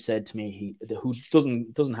who said to me, who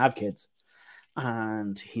doesn't have kids,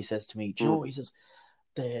 and he says to me, Joe, he says,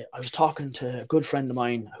 I was talking to a good friend of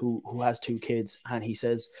mine who has 2 kids, and he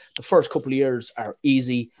says the first couple of years are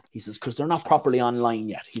easy. He says because they're not properly online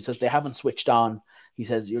yet. He says they haven't switched on. He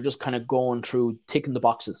says you're just kind of going through ticking the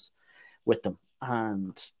boxes with them.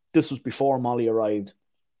 And this was before Molly arrived.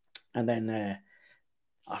 And then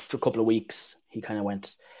after a couple of weeks, he kind of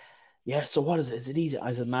went, yeah, so what is it? Is it easy?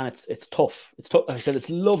 I said, man, it's tough. It's tough. I said, it's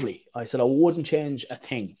lovely. I said, I wouldn't change a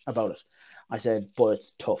thing about it. I said, but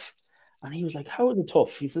it's tough. And he was like, how is it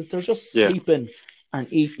tough? He says, they're just sleeping and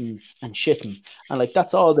eating and shitting. And like,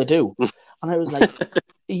 that's all they do. And I was like,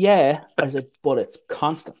 yeah. I said, but it's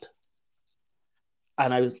constant.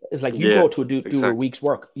 And it's like, you go to do a week's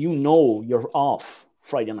work, you know you're off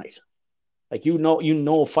Friday night. Like, you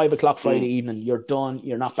know 5 o'clock Friday evening, you're done.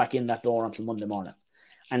 You're not back in that door until Monday morning.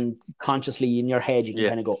 And consciously in your head, you can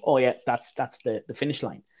kind of go, oh yeah, that's the finish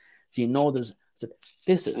line. So you know this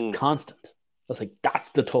is constant. It's like,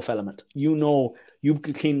 that's the tough element. You know, you've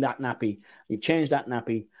cleaned that nappy, you've changed that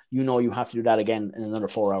nappy, you know you have to do that again in another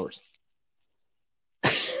 4 hours.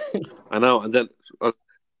 I know, and then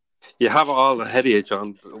you have it all ahead of you,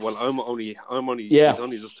 John. Well, I'm only he's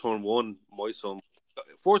only just turned 1, my son.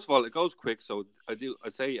 First of all, it goes quick, so I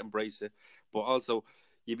say embrace it, but also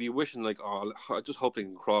you'd be wishing like, oh, I just hope they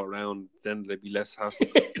can crawl around, then there'd be less hassle.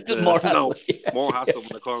 More hassle. More hassle when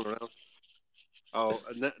they're crawling around. Oh,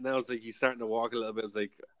 and now it's like he's starting to walk a little bit. It's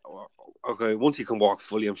like, okay, once he can walk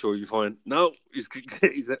fully, I'm sure you'll be fine. No, he's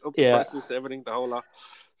up to practice, everything, the whole lot.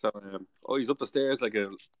 So, he's up the stairs like a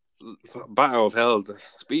battle of hell. The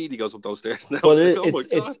speed he goes up those stairs now. But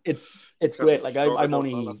it's great. Like I'm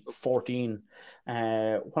only 14. What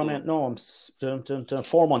am I? No, I'm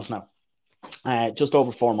 4 months now. Just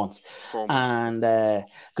over 4 months. 4 months. And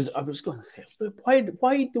because I was going to say,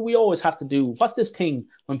 why do we always have to do, what's this thing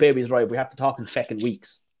when babies arrive? We have to talk in feckin'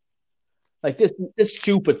 weeks. Like this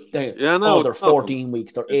stupid thing. Yeah, no, they're 14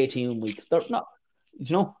 weeks, they're 18 weeks. They're not,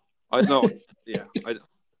 you know? I know. Yeah, I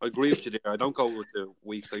agree with you there. I don't go with the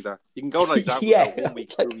weeks like that. You can go like that Yeah, without 1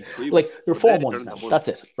 week, like- 2 weeks, 3 weeks. Like you're But 4 then months you're now. in That's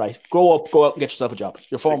it, right? Grow up, go out and get yourself a job.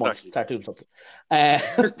 You're 4 months. Exactly. Start doing something.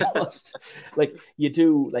 But, like you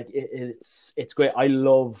do, like it's great. I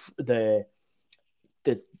love the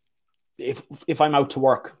if I'm out to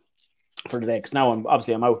work for the day, because now I'm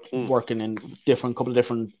out working in couple of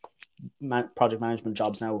different project management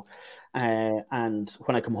jobs now, and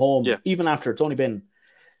when I come home, Yeah. even after it's only been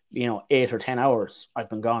 8 or 10 hours I've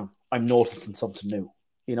been gone, I'm noticing something new.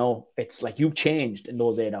 It's like you've changed in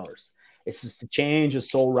those 8 hours. It's just the change is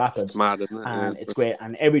so rapid. It's mad, isn't it? And it's great.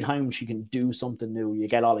 And every time she can do something new, you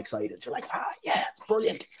get all excited. You're like, yeah, it's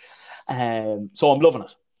brilliant. So I'm loving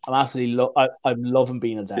it. I'm absolutely I'm loving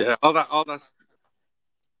being a dad. Yeah, all that's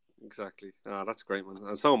exactly. That's great, man.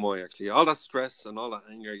 And so am I, actually. All that stress and all that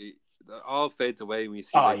anger, it all fades away when you see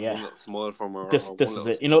one little smile from her. This is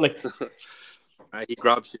it. Like he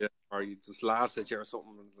grabs you or he just laughs at you or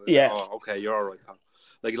something. Like, yeah. Oh, okay, you're all right, pal.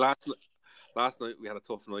 Like last night we had a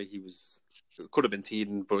tough night. He could have been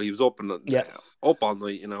teething, but he was up all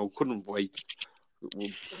night. Couldn't wait. We're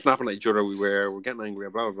snapping at each other. We're getting angry.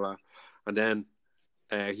 Blah blah blah. And then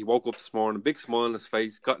he woke up this morning, big smile on his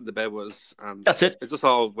face, got into bed with us, and that's it. It just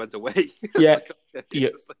all went away. Yeah,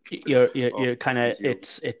 you're kind of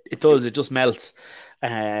it does. It just melts,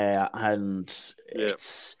 and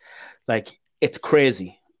it's like it's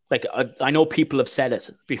crazy. Like I know people have said it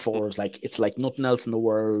before. It's like nothing else in the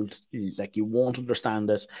world. Like you won't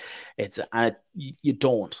understand it. You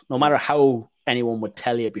don't. No matter how anyone would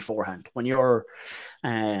tell you beforehand. When you're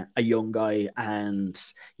a young guy and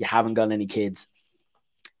you haven't got any kids,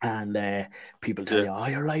 and people tell you, "Oh,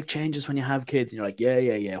 your life changes when you have kids," and you're like,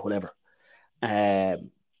 "Yeah, whatever."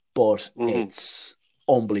 But it's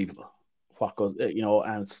unbelievable what goes,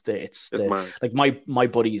 and it's like my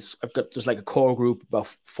buddies. There's like a core group about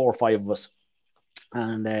 4 or 5 of us,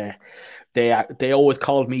 and they always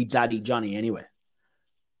called me Daddy Johnny anyway,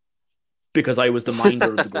 because I was the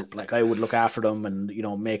minder of the group. Like I would look after them and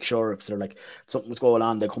make sure if they're like something was going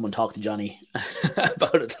on, they come and talk to Johnny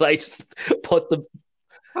about it. I just put the.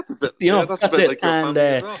 That's a bit, that's it. Like and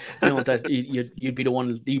well. That you'd be the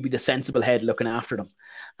one, you'd be the sensible head looking after them.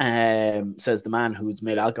 Says the man who's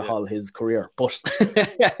made alcohol his career. But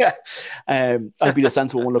I'd be the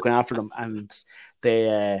sensible one looking after them, and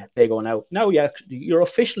they go now. No, you're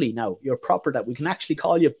officially now. You're proper. That we can actually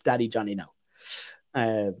call you Daddy Johnny now,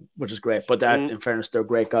 which is great. But in fairness, they're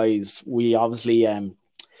great guys. We obviously,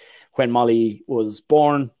 when Molly was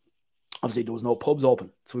born, obviously there was no pubs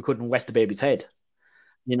open, so we couldn't wet the baby's head.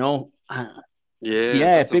 Big one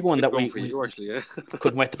that we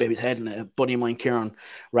couldn't wet the baby's head. And a buddy of mine, Kieran,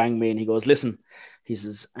 rang me and he goes, "Listen," he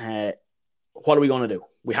says, "what are we going to do?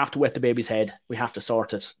 We have to wet the baby's head. We have to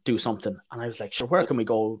sort it, do something." And I was like, "Sure, where can we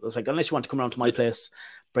go?" I was like, "Unless you want to come around to my place,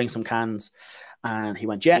 bring some cans." And he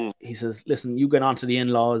went, "Yeah." He says, "Listen, you get on to the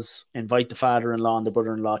in-laws, invite the father-in-law and the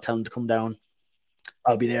brother-in-law, tell them to come down.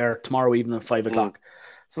 I'll be there tomorrow evening at 5 o'clock.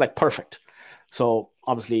 So like, perfect. So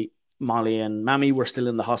obviously Molly and Mammy were still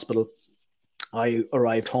in the hospital. I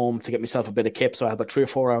arrived home to get myself a bit of kip, so I had about 3 or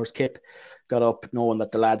 4 hours kip. Got up knowing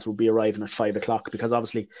that the lads would be arriving at 5 o'clock, because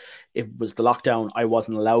obviously if it was the lockdown, I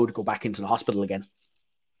wasn't allowed to go back into the hospital again.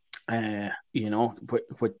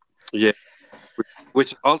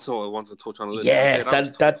 Which also I want to touch on a little. Yeah,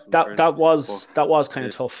 that was kind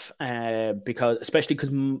of tough, because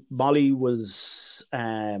Molly was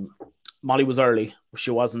early. She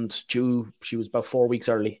wasn't due. She was about 4 weeks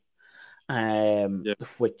early.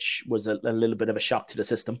 Which was a little bit of a shock to the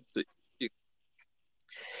system.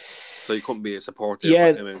 So you couldn't be a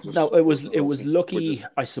supporter. No, it was lucky,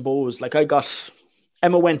 I suppose. Like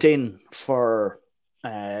Emma went in for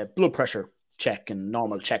blood pressure check and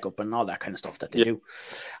normal checkup and all that kind of stuff that they do,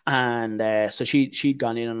 and so she'd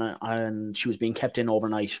gone in and she was being kept in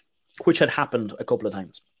overnight, which had happened a couple of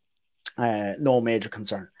times. No major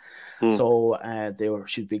concern. So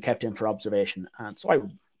she'd be kept in for observation, and so I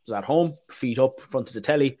was at home, feet up in front of the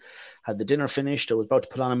telly, had the dinner finished. I was about to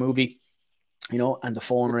put on a movie, and the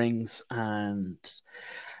phone rings, and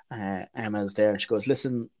Emma's there, and she goes,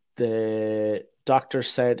 "Listen, the doctor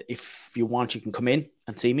said if you want, you can come in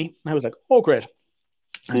and see me." And I was like, "Oh, great."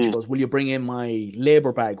 And she goes, "Will you bring in my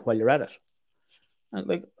labour bag while you're at it?" I was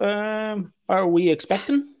like, "Are we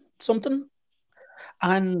expecting something?"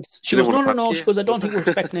 And she goes, No. She goes, "I don't think we're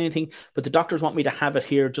expecting anything, but the doctors want me to have it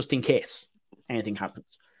here just in case anything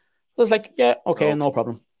happens." I was like, yeah, okay, Okay. no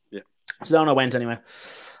problem. Yeah. So down I went anyway,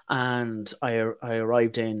 and I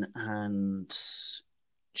arrived in, and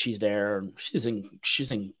she's there. She's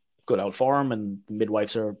in good old form, and the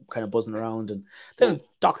midwives are kind of buzzing around, and then a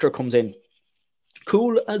doctor comes in,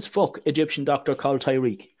 cool as fuck Egyptian doctor called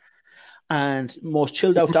Tyreek, and most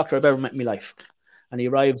chilled out doctor I've ever met in my life. And he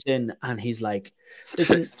arrives in, and he's like,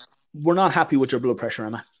 "Listen, we're not happy with your blood pressure,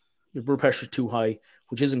 Emma. Your blood pressure is too high,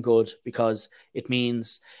 which isn't good because it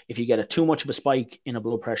means if you get too much of a spike in a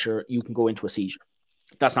blood pressure, you can go into a seizure.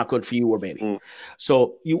 That's not good for you or baby.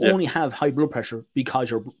 So you only have high blood pressure because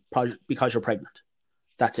you're pregnant.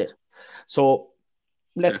 That's it. So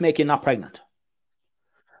let's make you not pregnant."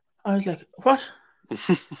 I was like, "What?"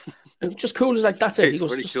 It was just cool. It's like, that's it. He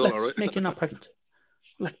goes, just let's make you not pregnant.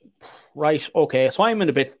 I'm like, right, okay. So I'm in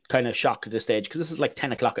a bit kind of shock at this stage because this is like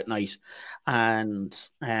 10 o'clock at night. And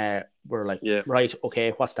we're like, right,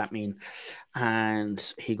 okay, what's that mean?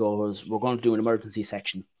 And he goes, we're going to do an emergency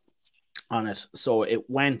section on it. So it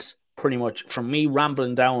went pretty much from me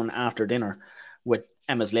rambling down after dinner with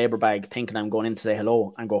Emma's labour bag, thinking I'm going in to say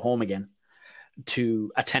hello and go home again,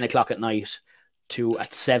 to at 10 o'clock at night, to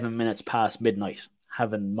at 7 minutes past midnight,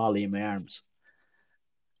 having Molly in my arms.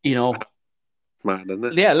 You know, man, isn't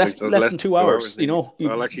it? Yeah, less than 2 hours. You know,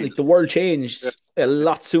 like the world changed a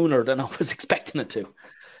lot sooner than I was expecting it to.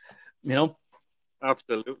 You know,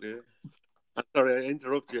 absolutely. I'm sorry, I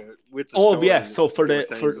interrupt you with the oh story. yeah, so for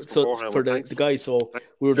the guy, so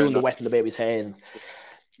we were doing the wetting the baby's head, and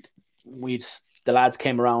the lads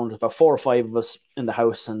came around, about 4 or 5 of us in the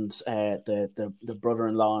house, and the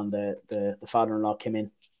brother-in-law and the father-in-law came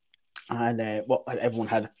in, and everyone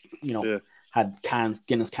had, had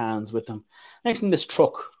Guinness cans with them. Next thing, this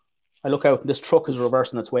truck, I look out, and this truck is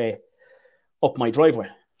reversing its way up my driveway.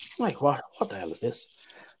 I'm like, what the hell is this?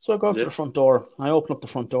 So I go out to the front door, I open up the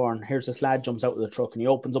front door, and here's this lad jumps out of the truck, and he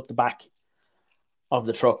opens up the back of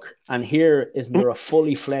the truck, and here is there a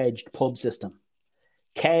fully fledged pub system.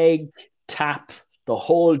 Keg, tap, the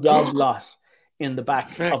whole job lot in the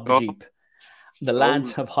back of the Jeep. The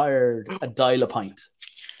lads have hired a dial-a-pint.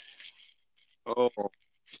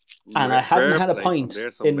 And I hadn't had a pint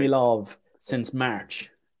in my love since March.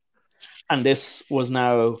 And this was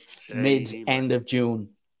now end of June.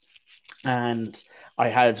 And I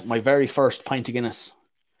had my very first pint of Guinness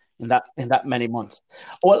in that many months.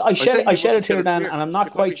 Well, I shed a tear, Dan, and I'm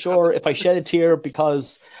not quite sure if I shed a tear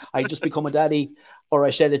because I just become a daddy, or I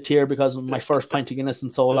shed a tear because of my first pint of Guinness in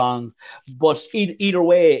so long. But either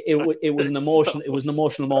way, it was an emotion. It was an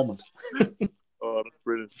emotional moment. Oh, that's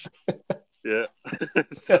brilliant. Yeah.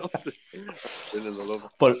 Brilliant, I love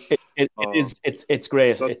it. But it's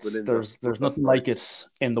great. There's nothing like it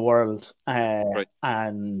in the world,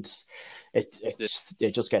 and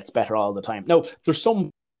it just gets better all the time. No, there's some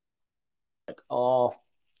like, oh,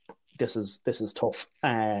 this is tough.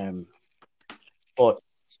 But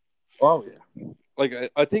oh yeah, like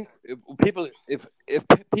I think people, if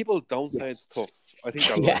people don't say it's tough, I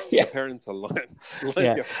think they're parents are lying.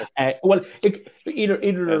 Well, either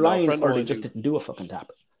they're lying or they just didn't do a fucking tap.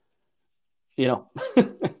 You know.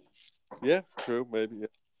 Yeah, true, maybe. Yeah.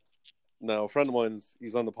 Now, a friend of mine's,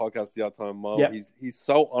 he's on the podcast the odd time. Mom, he's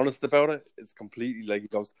so honest about it. It's completely like, he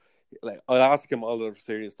goes, like, I'll ask him all the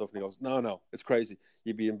serious stuff, and he goes, no, it's crazy.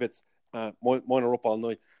 You'd be in bits. Mine are up all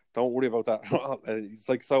night. Don't worry about that. He's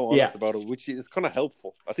like so honest about it, which is kind of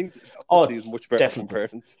helpful. I think is much better from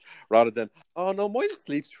parents rather than, oh no, mine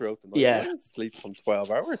sleeps throughout the night. Yeah, mine sleeps from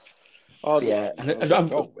 12 hours. Oh yeah,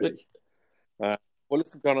 well,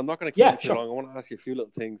 listen, John, I'm not going to keep you too long. I want to ask you a few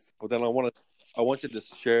little things, but then I want you to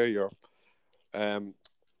share your.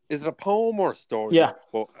 Is it a poem or a story? Yeah.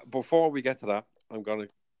 But before we get to that, I'm gonna.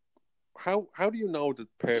 How do you know the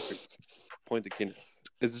perfect pint of Guinness?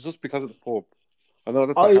 Is it just because of the pub? I know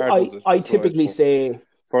that's a hard one. I typically say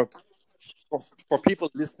for people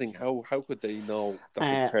listening, how could they know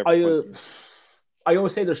that's the perfect? I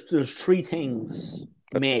always say there's 3 things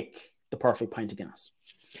make the perfect pint of Guinness.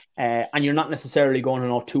 And you're not necessarily going to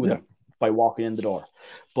know 2 of them by walking in the door.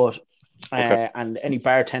 But and any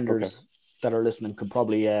bartenders that are listening could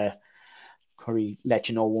probably let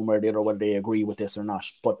you know one way or the other whether they agree with this or not.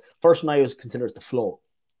 But first one I always consider is the flow.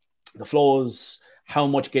 The flow is how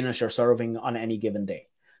much Guinness you're serving on any given day.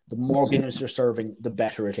 The more Guinness you're serving, the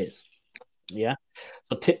better it is. Yeah.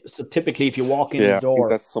 So typically, if you walk in the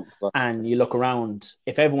door and you look around,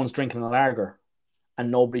 if everyone's drinking a lager and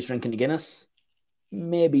nobody's drinking a Guinness,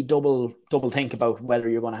 maybe double think about whether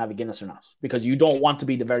you're going to have a Guinness or not, because you don't want to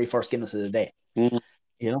be the very first Guinness of the day. You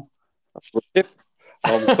know.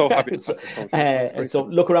 I'm so happy. So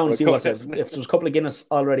look around and see what's out. If there's a couple of Guinness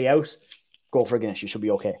already out, go for a Guinness. You should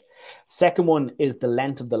be okay. Second one is the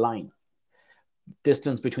length of the line,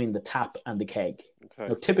 distance between the tap and the keg. Okay.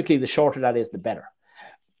 Now, typically, the shorter that is, the better.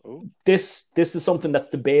 Oh. This is something that's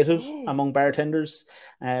debated among bartenders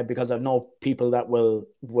because I've known people that will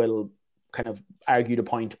kind of argue the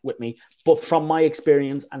point with me. But from my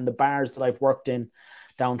experience and the bars that I've worked in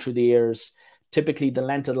down through the years, typically the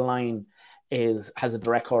length of the line has a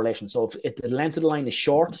direct correlation. So if the length of the line is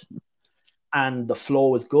short and the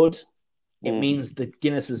flow is good, it means the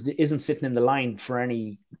Guinness isn't sitting in the line for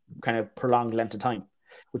any kind of prolonged length of time,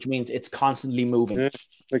 which means it's constantly moving. Yeah,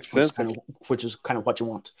 makes sense. Which is kind of what you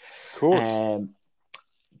want. Of course.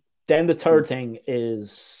 Then the third thing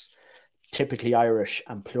is typically Irish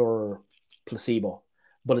and pure placebo,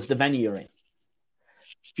 but it's the venue you're in.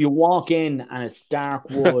 If you walk in and it's dark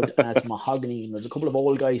wood and it's mahogany and there's a couple of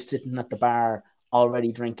old guys sitting at the bar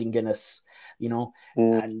already drinking Guinness,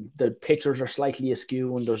 and the pictures are slightly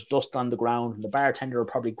askew and there's dust on the ground and the bartender will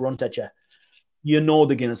probably grunt at you,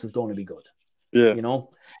 the Guinness is going to be good. Yeah.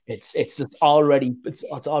 It's already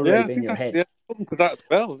been in your head. Yeah, something to that as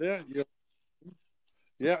well. Yeah.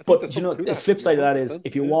 Yeah. But the flip side of that is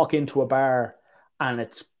if you walk into a bar and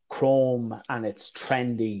it's chrome and it's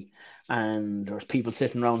trendy and there's people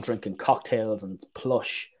sitting around drinking cocktails and it's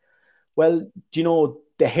plush, well,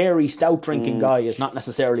 the hairy stout drinking guy is not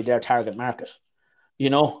necessarily their target market.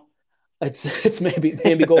 It's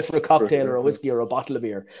maybe go for a cocktail or a whiskey or a bottle of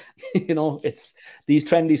beer. It's these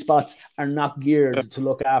trendy spots are not geared to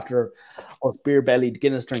look after us beer-bellied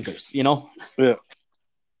Guinness drinkers. Yeah.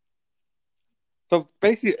 So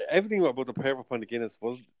basically, everything about the perfect pint of Guinness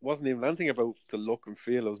wasn't even anything about the look and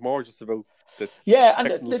feel. It was more just about the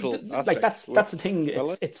that's the thing.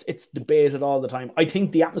 It's debated all the time. I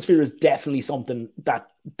think the atmosphere is definitely something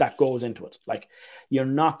that goes into it. Like, you're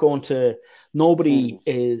not going to. Nobody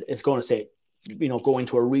is going to say, go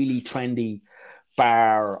into a really trendy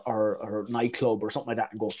bar or nightclub or something like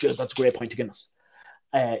that and go, "Just that's a great pint of Guinness,"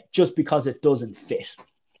 just because it doesn't fit.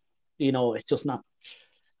 It's just not.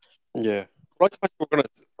 Yeah. Right, we're going to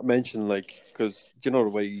mention, because the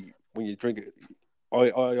way when you drink it,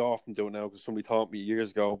 I often do it now because somebody taught me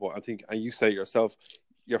years ago, but I think, and you say it yourself,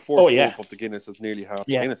 your first gulp of the Guinness is nearly half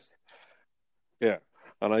the Guinness. Yeah,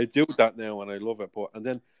 and I do that now and I love it. And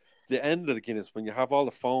then the end of the Guinness, when you have all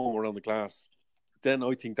the foam around the glass, then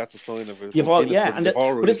I think that's a sign of it.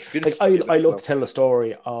 I love to tell the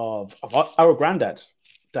story of our granddad,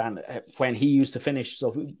 Dan, when he used to finish,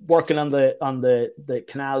 so working on the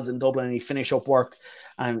canals in Dublin, and he'd finish up work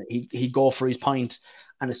and he'd go for his pint,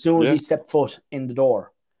 and as soon as he stepped foot in the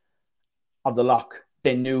door of the lock,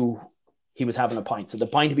 they knew he was having a pint. So the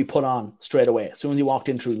pint would be put on straight away as soon as he walked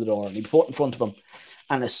in through the door, and he'd be put in front of him,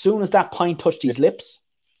 and as soon as that pint touched his lips,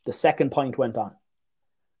 the second pint went on,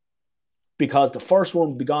 because the first one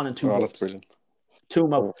would be gone in two gulps. That's brilliant. Two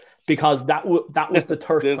more, because that was the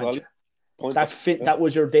thirst quencher. That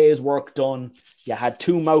was your day's work done. You had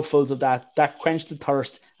two mouthfuls of that quenched the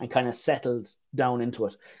thirst and kind of settled down into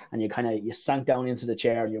it, and you sank down into the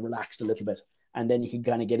chair and you relaxed a little bit, and then you can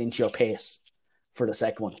kind of get into your pace for the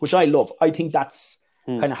second one, which I love. I think that's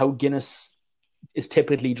kind of how Guinness is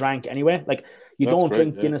typically drank anyway. Like, you don't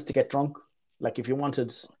drink Guinness to get drunk. Like, if you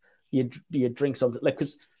wanted, you drink something, like,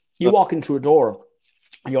 because you walk in through a door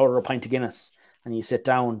and you order a pint of Guinness and you sit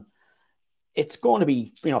down, it's going to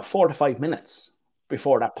be 4 to 5 minutes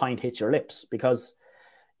before that pint hits your lips, because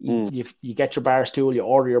you get your bar stool, you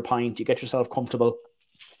order your pint, you get yourself comfortable.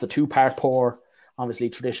 It's the 2-part pour, obviously,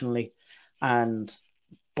 traditionally, and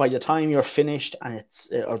by the time you're finished and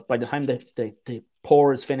by the time the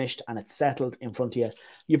pour is finished and it's settled in front of you,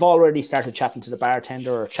 you've already started chatting to the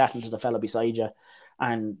bartender or chatting to the fella beside you,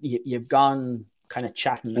 and you've gone kind of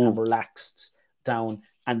chatting and relaxed down,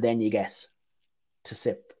 and then you get to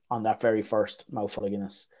sip on that very first mouthful of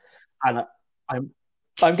Guinness. And I'm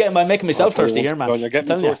making myself thirsty here, man. You're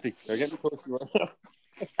getting me thirsty. You're getting me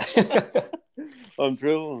thirsty. I'm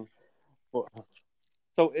drilling.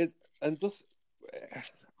 So just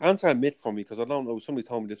answer a myth for me, because I don't know, somebody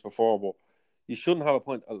told me this before, but you shouldn't have a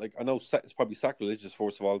pint. Like, I know it's probably sacrilegious,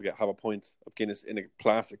 first of all, to have a pint of Guinness in a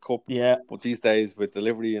plastic cup. Yeah. But these days with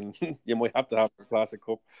delivery, and you might have to have a plastic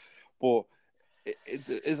cup. But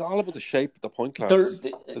it's all about the shape of the pint glass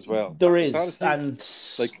as well. There is, and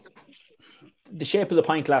the shape of the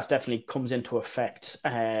pint glass definitely comes into effect.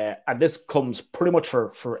 And this comes pretty much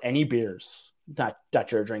for any beers that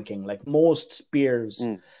you're drinking. Like, most beers,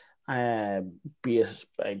 be it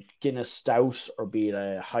a Guinness Stout or be it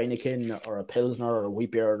a Heineken or a Pilsner or a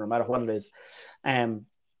wheat beer, no matter what it is,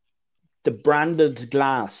 the branded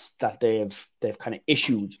glass that they've kind of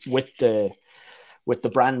issued with the with the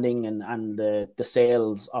branding and the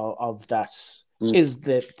sales of that is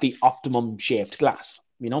the optimum shaped glass,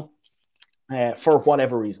 for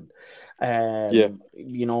whatever reason.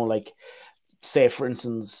 Like, say, for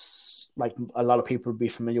instance, like a lot of people would be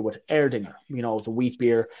familiar with Erdinger, it's a wheat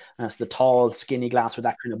beer, and it's the tall, skinny glass with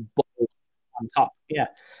that kind of bulb on top. Yeah,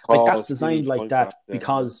 like that's designed like that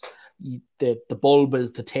because the bulb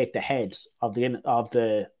is to take the head of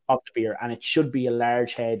the beer, and it should be a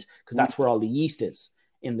large head because that's where all the yeast is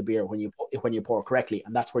in the beer when you pour correctly,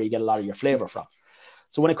 and that's where you get a lot of your flavor from.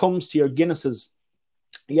 So when it comes to your Guinnesses,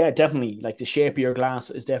 yeah, definitely, like the shape of your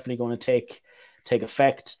glass is definitely going to take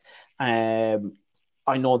effect.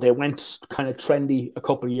 I know they went kind of trendy a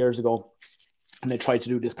couple of years ago, and they tried to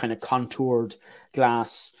do this kind of contoured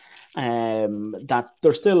glass that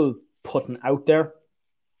they're still putting out there.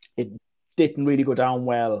 It didn't really go down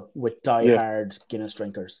well with die-hard Guinness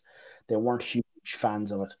drinkers. They weren't huge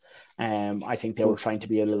fans of it. I think they were trying to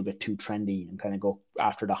be a little bit too trendy and kind of go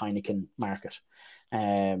after the Heineken market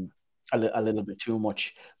a little bit too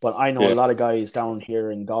much. But I know a lot of guys down here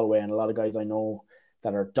in Galway, and a lot of guys I know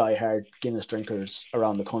that are die-hard Guinness drinkers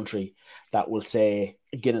around the country that will say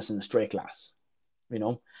Guinness in a straight glass,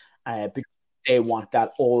 because they want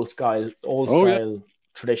that old style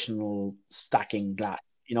traditional stacking glass,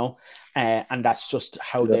 and that's just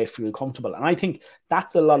how they feel comfortable. And I think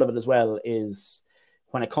that's a lot of it as well, is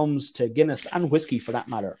when it comes to Guinness and whiskey for that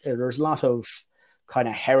matter, there's a lot of kind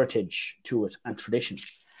of heritage to it and tradition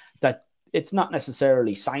that it's not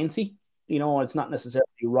necessarily sciencey. It's not necessarily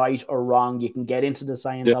right or wrong. You can get into the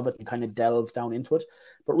science of it and kind of delve down into it.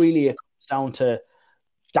 But really, it comes down to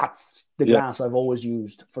that's the glass I've always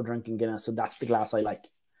used for drinking Guinness, and that's the glass I like.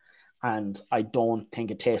 And I don't think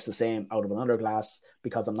it tastes the same out of another glass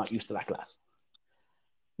because I'm not used to that glass.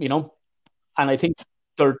 And I think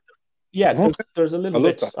there's a little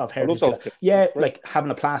bit of heritage. Yeah, like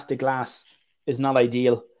having a plastic glass is not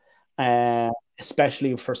ideal,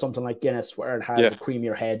 especially for something like Guinness where it has a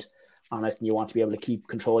creamier head on it and you want to be able to keep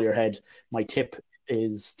control of your head. My tip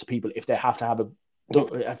is to people, if they have to have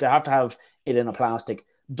it in a plastic,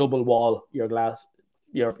 double wall your glass,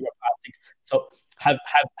 your plastic. So have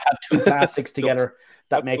two plastics together.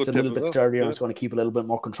 That makes it a little bit sturdier and it's going to keep a little bit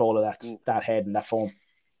more control of that head and that foam.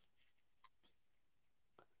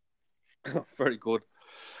 Very good.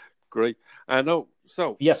 Great. I know.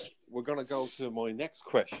 So yes, we're going to go to my next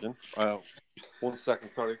question. 1 second,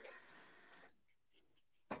 sorry.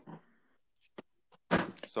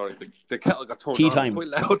 Sorry, the kettle got turned on quite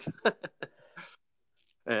loud.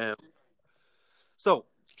 So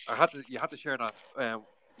you had to share that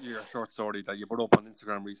your short story that you brought up on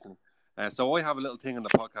Instagram recently. So I have a little thing on the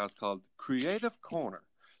podcast called Creative Corner.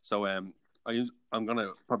 So I'm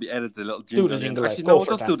gonna probably edit the little jingle. Do the jingle. Actually, no,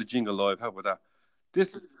 let's do the jingle live. How about that?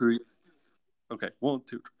 This is okay. 1, 2,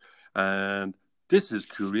 3. And this is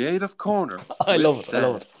Creative Corner. I love it.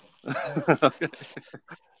 Okay.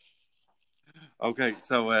 Okay,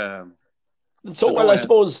 so I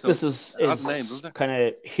suppose this is kind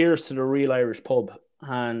of Here's to the Real Irish Pub,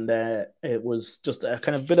 and it was just a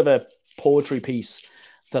kind of bit of a poetry piece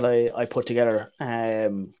that I put together,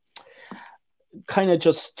 kind of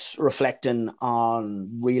just reflecting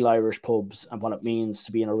on real Irish pubs and what it means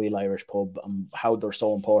to be in a real Irish pub and how they're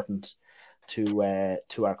so important to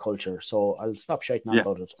our culture. So I'll stop shouting on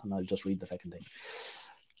about it and I'll just read the fucking thing.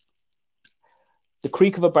 The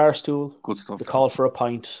creak of a bar stool, the call for a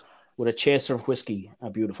pint, with a chaser of whiskey,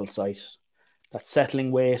 a beautiful sight. That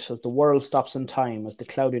settling wait as the world stops in time, as the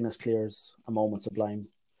cloudiness clears, a moment sublime.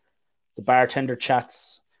 The bartender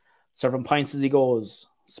chats, serving pints as he goes,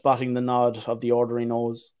 spotting the nod of the order he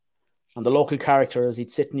knows, and the local character as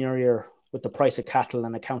he'd sit in your ear with the price of cattle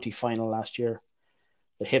and a county final last year.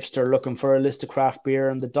 The hipster looking for a list of craft beer,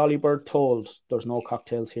 and the Dollybird told there's no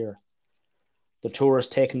cocktails here. The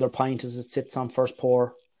tourist taking their pint as it sits on first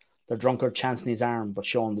pour, the drunkard chancing his arm but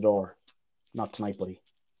showing the door. Not tonight, buddy.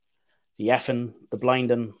 The effing, the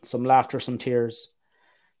blinding, some laughter, some tears.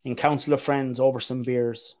 In council of friends over some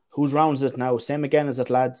beers. Whose round is it now? Same again, is it,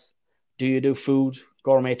 lads? Do you do food,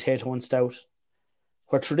 gourmet tato and stout?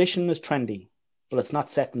 Where tradition is trendy, but it's not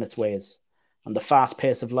set in its ways, and the fast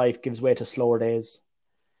pace of life gives way to slower days.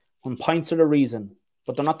 When pints are the reason,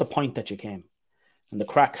 but they're not the point that you came, and the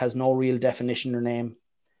crack has no real definition or name.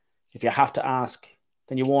 If you have to ask,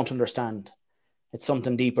 then you won't understand. It's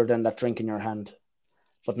something deeper than that drink in your hand.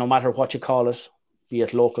 But no matter what you call it, be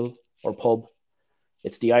it local or pub,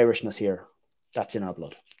 it's the Irishness here. That's in our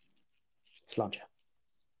blood. Sláinte.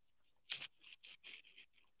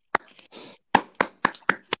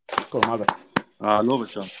 Go on, Margaret. I love it,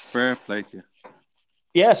 John. Fair play to you.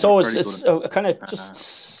 Yeah, so it's kind of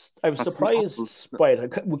just I was That's surprised by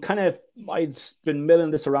it. I'd been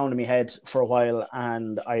milling this around in my head for a while,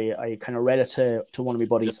 and I kind of read it to one of my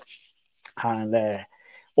buddies, and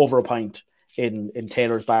over a pint in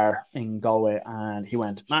Taylor's Bar in Galway, and he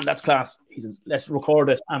went, "Man, that's class." He says, "Let's record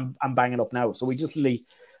it and bang it up now." So we just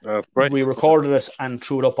great. we recorded it and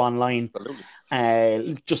threw it up online,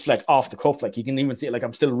 Absolutely. just like off the cuff. Like you can even see it. Like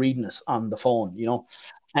I'm still reading it on the phone,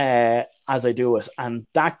 as I do it, and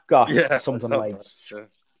that got something like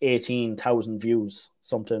 18,000 views,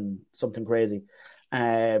 something crazy.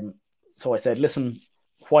 So I said, listen,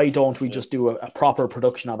 why don't we just do a proper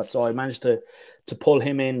production of it? So I managed to pull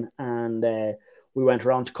him in, and we went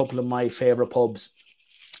around to a couple of my favorite pubs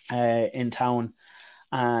in town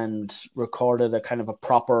and recorded a kind of a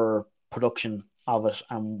proper production of it,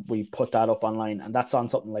 and we put that up online, and that's on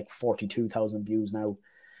something like 42,000 views now,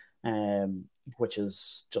 which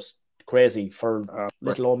is just crazy for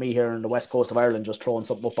little old me here in the west coast of Ireland, just throwing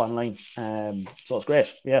something up online. So it's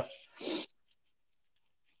great. Yeah.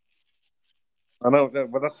 I know,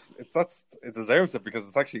 but it deserves it, because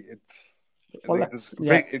it's actually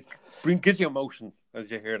it gives you emotion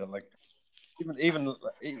as you hear it. Like even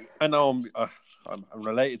I know I'm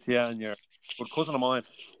related to you and you're a good cousin of mine,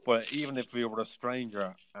 but even if we were a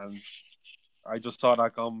stranger and I just saw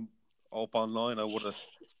that come up online, I would have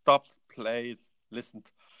stopped, played, listened,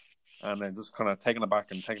 and then just kind of taken it back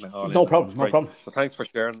and taken it all in. No problem. So thanks for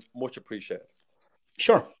sharing. Much appreciated.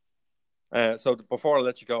 Sure. So before I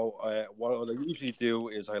let you go, what I usually do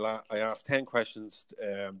is I ask 10 questions,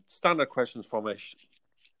 standard questions from a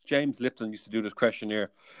James Lipton used to do this questionnaire.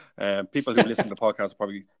 People who listen to the podcast are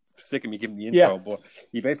probably sick of me giving the intro, but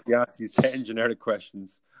he basically asks these 10 generic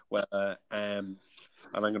questions. Well, and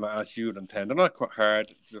I'm going to ask you them 10. They're not quite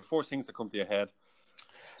hard. They're 4 things that come to your head.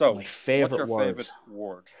 So, my favorite favorite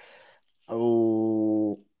word?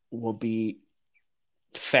 Oh, will be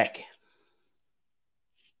feck.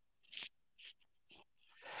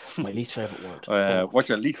 My least favorite word. What's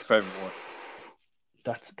your least favorite word?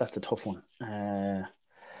 That's a tough one.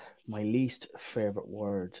 My least favorite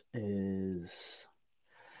word is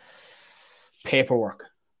paperwork.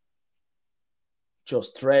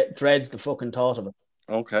 Just dreads the fucking thought of it.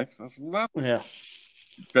 Okay, that's not. Yeah.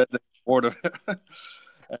 Dread the word of it.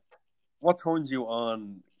 What turns you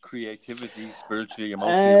on creativity, spiritually,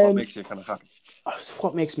 emotionally? What makes you kind of happy?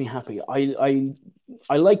 What makes me happy? I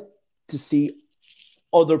like to see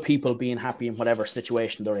other people being happy in whatever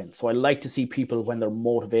situation they're in. So I like to see people when they're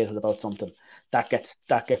motivated about something. That gets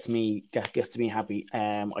me happy.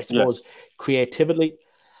 I suppose creatively,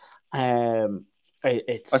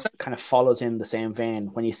 it's kind of follows in the same vein.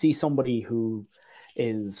 When you see somebody who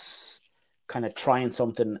is kind of trying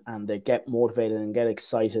something and they get motivated and get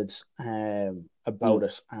excited about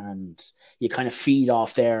it, and you kind of feed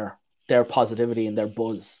off their positivity and their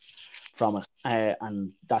buzz from it,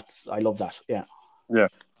 and I love that. Yeah.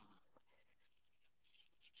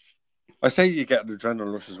 I say you get an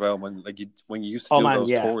adrenaline rush as well when you used to do those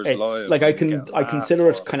tours live. Like I consider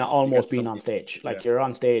it kind of almost being on stage. Like you're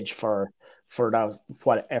on stage for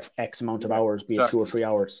that X amount of hours, be it 2 or 3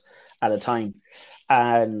 hours at a time,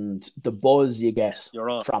 and the buzz you get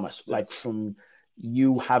from it, like from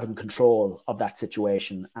you having control of that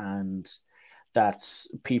situation, and that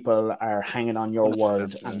people are hanging on your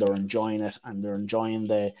word and they're enjoying it, and they're enjoying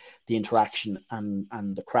the interaction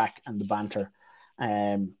and the crack and the banter.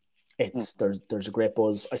 There's a great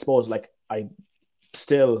buzz. I suppose like I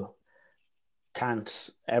still can't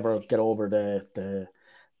ever get over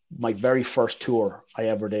my very first tour I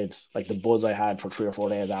ever did, like the buzz I had for 3 or 4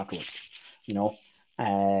 days afterwards,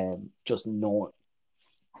 just know.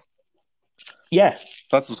 Yeah,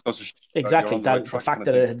 that's what's exactly that. The fact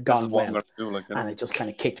that it had gone well, and it just kind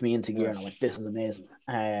of kicked me into gear, and I'm like, this is amazing.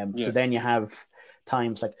 So then you have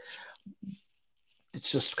times like it's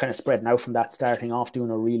just kind of spreading out from that, starting off doing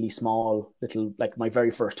a really small little, like my very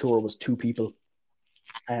first tour was 2 people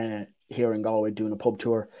here in Galway doing a pub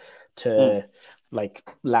tour, to like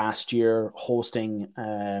last year hosting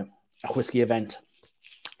a whiskey event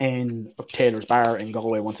in Taylor's Bar in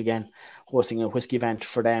Galway, once again hosting a whiskey event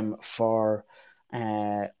for them for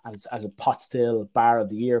as a pot still bar of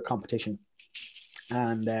the year competition,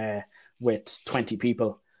 and with 20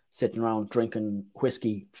 people sitting around drinking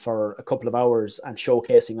whiskey for a couple of hours and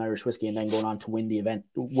showcasing Irish whiskey, and then going on to win the event,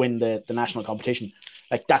 win the national competition.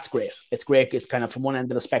 Like that's great. It's great. It's kind of from one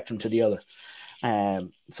end of the spectrum to the other.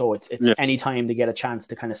 So it's any time they get a chance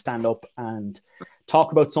to kind of stand up and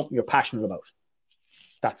talk about something you're passionate about,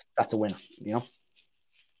 that's a winner,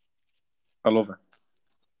 I love it.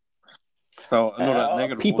 So another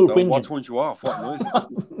negative people one, though, what turns you off? What noise?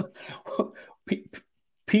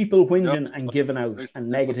 people whinging and giving out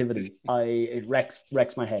and negativity, it wrecks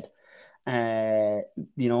my head.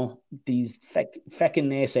 These fecking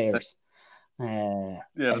naysayers.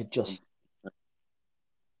 It just.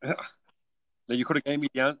 Now, you could have gave me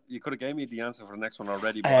the answer for the next one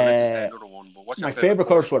already, but I'll let you say another one. But what's your my favorite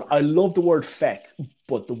curse word? I love the word feck,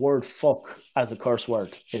 but the word fuck as a curse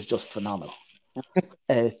word is just phenomenal.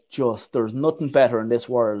 There's nothing better in this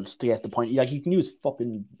world to get the point. Like, you can use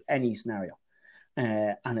fucking any scenario,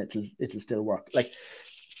 and it'll still work. Like,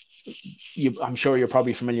 I'm sure you're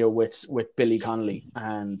probably familiar with Billy Connolly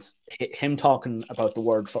and him talking about the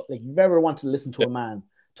word fuck. Like, if you've ever wanted to listen to a man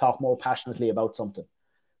talk more passionately about something,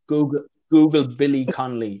 Google Billy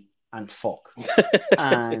Connolly and fuck,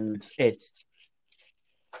 and it's.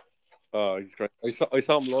 Oh, he's great. I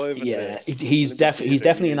saw him live. Yeah, he's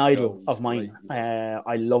definitely an idol of mine.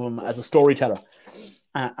 I love him as a storyteller,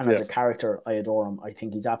 and as a character, I adore him. I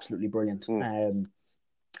think he's absolutely brilliant.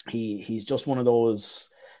 He's just one of those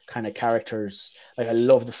kind of characters. Like, I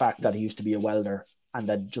love the fact that he used to be a welder and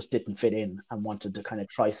that just didn't fit in and wanted to kind of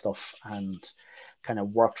try stuff and kind of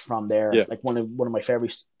worked from there. Yeah. Like, one of my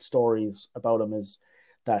favorite stories about him is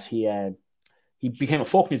that he became a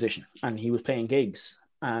folk musician and he was playing gigs.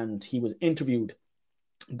 And he was interviewed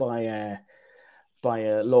by a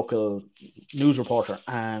local news reporter,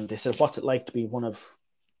 and they said, "What's it like to be one of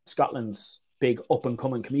Scotland's big up and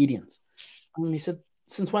coming comedians?" And he said,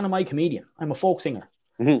 "Since when am I a comedian? I'm a folk singer."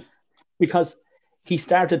 Mm-hmm. Because he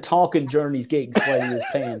started talking during his gigs while he was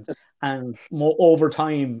playing, and over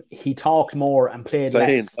time he talked more and played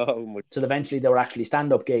less. So eventually they were actually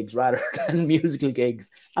stand-up gigs rather than musical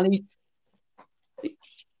gigs, and he.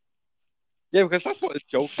 Yeah, because that's what his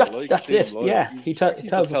jokes are like. That's it. Yeah, he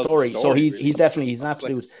tells a story. So he's definitely an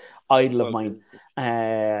absolute idol of mine,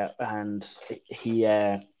 and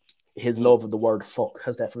his love of the word fuck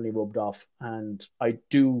has definitely rubbed off. And I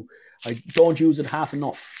don't use it half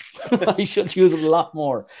enough. I should use it a lot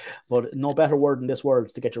more, but no better word in this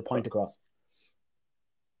world to get your point across.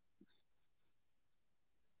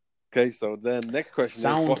 Okay, so then next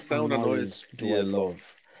question is, what sound or noise do I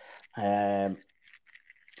love?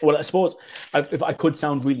 Well, I suppose if I could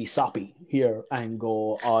sound really soppy here and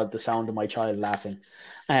go, "Oh, the sound of my child laughing,"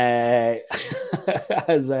 Yeah.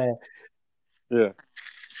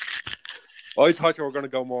 I thought you were going to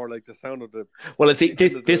go more like the sound of the. Well, let's see.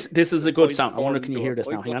 This is a good sound. I wonder, can you hear this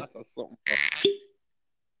now? Hang on.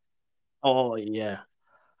 Oh yeah.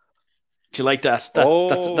 Do you like that?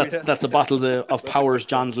 That's a bottle of Powers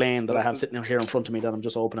John's Lane that I have sitting here in front of me that I'm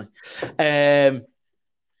just opening.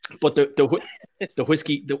 But the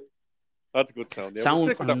whiskey, that's a good sound. Yeah,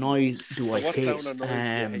 sound or noise do I hate?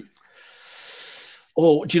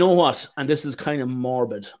 Oh, do you know what? And this is kind of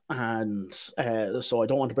morbid, and so I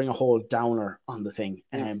don't want to bring a whole downer on the thing.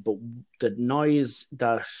 But the noise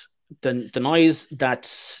that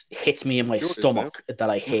hits me in my stomach that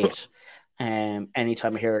I hate.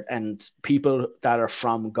 Anytime I hear it, and people that are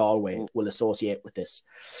from Galway will associate with this,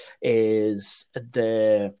 is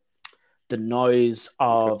the noise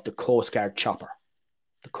of the Coast Guard chopper.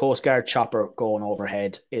 The Coast Guard chopper going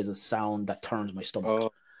overhead is a sound that turns my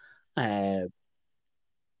stomach.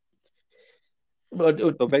 But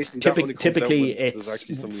typically it's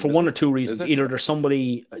for one or two reasons. Either there's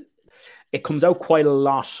somebody, it comes out quite a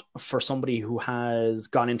lot for somebody who has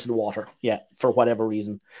gone into the water. Yeah, for whatever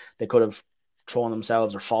reason. They could have thrown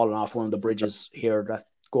themselves or fallen off one of the bridges here that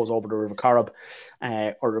goes over the River Corrib,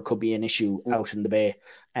 or there could be an issue out in the bay.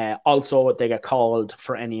 Also, they get called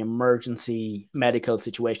for any emergency medical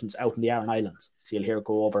situations out in the Aran Islands. So you'll hear it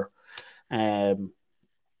go over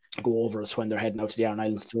us when they're heading out to the Aran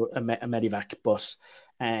Islands through a medevac. But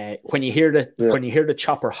when you hear the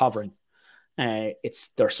chopper hovering,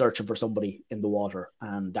 they're searching for somebody in the water,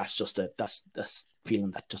 and that's just that's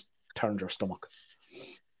feeling that just turns your stomach.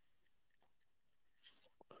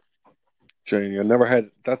 Jane, I never had.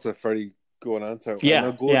 That's a very good answer.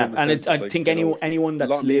 Yeah, and I think anyone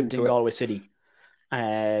that's lived in Galway City,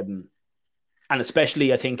 and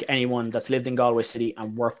especially I think anyone that's lived in Galway City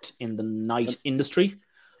and worked in the night industry,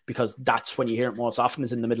 because that's when you hear it most often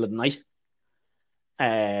is in the middle of the night.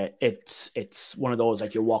 It's one of those,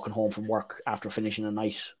 like, you're walking home from work after finishing a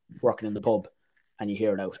night working in the pub, and you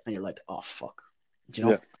hear it out, and you're like, "Oh fuck," do you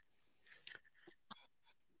know?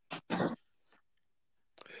 Yeah.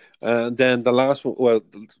 And then the last one,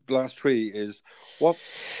 the last three is what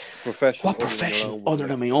profession other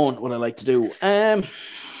than my own would I like to do? I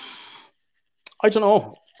don't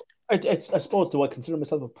know. I suppose, do I consider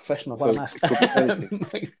myself a professional? What I'm at?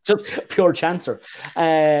 Just pure chancer.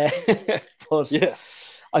 But yeah,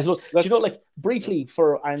 I suppose. Do you know, like, briefly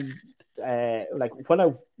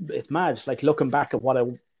it's mad, like, looking back at what I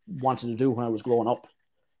wanted to do when I was growing up.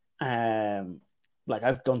 Like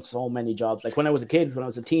I've done so many jobs. Like when I was a kid, when I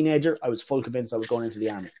was a teenager, I was full convinced I was going into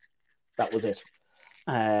the army. That was it.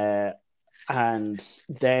 And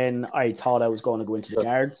then I thought I was going to go into the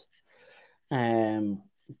guards.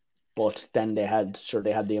 But then they had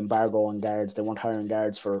the embargo on guards. They weren't hiring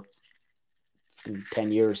guards for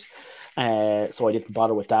 10 years. So I didn't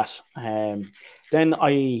bother with that. Then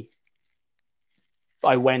I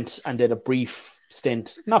went and did a brief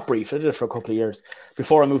stint, not brief, I did it for a couple of years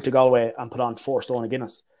before I moved to Galway and put on 4 stone of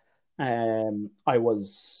Guinness. I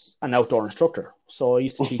was an outdoor instructor, so I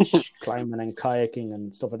used to teach climbing and kayaking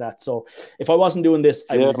and stuff like that. So if I wasn't doing this,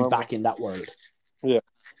 I would be back in that world. Yeah.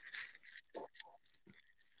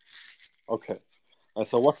 Okay. And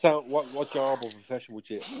so what job or profession would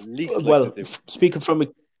you least like to do? Speaking from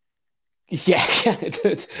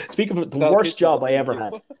the worst job I ever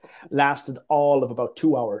had lasted all of about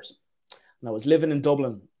 2 hours. And I was living in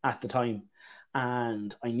Dublin at the time,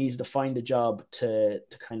 and I needed to find a job to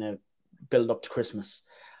kind of build up to Christmas.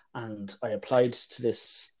 And I applied to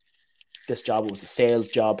this job. It was a sales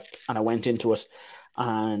job, and I went into it,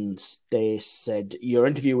 and they said, your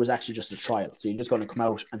interview was actually just a trial. So you're just going to come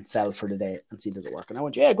out and sell for the day and see does it work. And I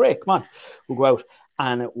went, yeah, great, come on, we'll go out.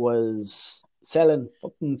 And it was selling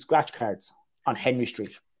fucking scratch cards on Henry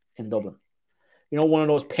Street in Dublin. You know, one of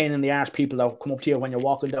those pain in the arse people that come up to you when you're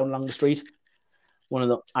walking down along the street.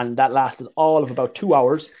 And that lasted all of about 2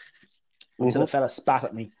 hours until a fella spat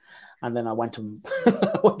at me. And then I went to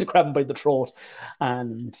grab him by the throat,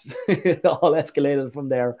 and it all escalated from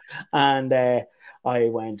there. And I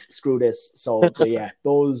went, screw this. So yeah,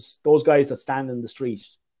 those guys that stand in the street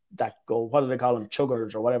that go, what do they call them?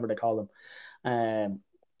 Chuggers or whatever they call them,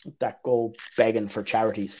 that go begging for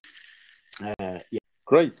charities. Yeah.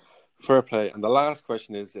 Great. Fair play. And the last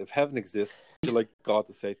question is, if heaven exists, what would you like God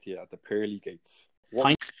to say to you at the pearly gates?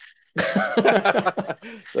 What?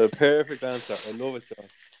 The perfect answer. I love it, John.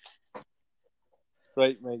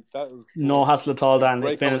 Great, mate. That was no hassle at all, Dan.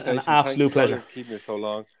 It's been an absolute pleasure. Thanks for keeping me so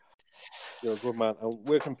long. You're a good man. And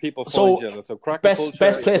where can people find you? So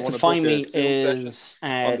best place to find me is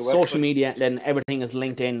social media. Then everything is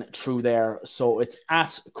linked in through there. So it's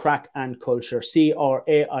at Crack and Culture,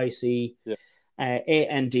 CRAIC,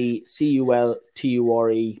 ANDCULTURE,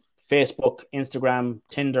 Facebook, Instagram,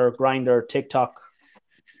 Tinder, Grindr, TikTok,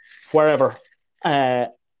 wherever. Tag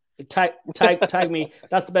me.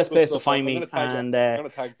 That's the best place to find me and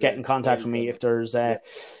get in contact with me. If there's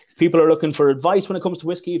if people are looking for advice when it comes to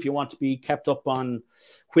whiskey, if you want to be kept up on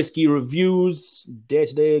whiskey reviews day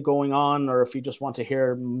to day going on, or if you just want to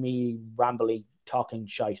hear me rambly talking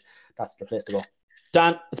shite, that's the place to go.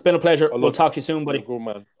 Dan, it's been a pleasure. We'll talk to you soon, buddy. Good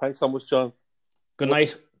man. Thanks so much, John. Good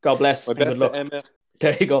night. God bless. My best good luck. Emma.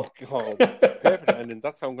 There you go. Oh, perfect ending.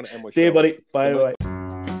 That's how I'm going to end my show. See you, buddy. Bye. Bye.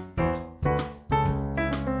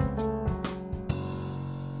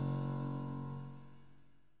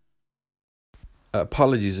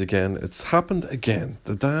 Apologies again. It's happened again.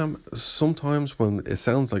 The damn, sometimes when it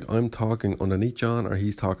sounds like I'm talking underneath John or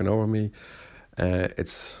he's talking over me,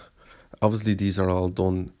 it's obviously these are all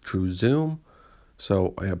done through Zoom.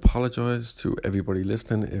 So I apologise to everybody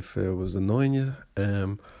listening if it was annoying you.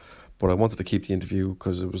 But I wanted to keep the interview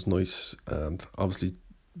because it was nice, and obviously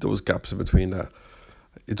there was gaps in between that.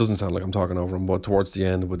 It doesn't sound like I'm talking over him, but towards the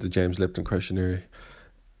end with the James Lipton questionnaire,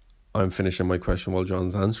 I'm finishing my question while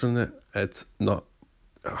John's answering it. It's not,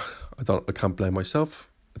 I can't blame myself.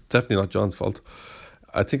 It's definitely not John's fault.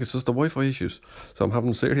 I think it's just the Wi-Fi issues. So I'm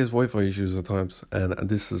having serious Wi-Fi issues at times, and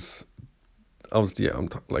this is obviously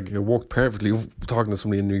it worked perfectly talking to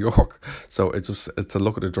somebody in New York. So it's a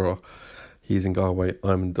luck of the draw. He's in Galway,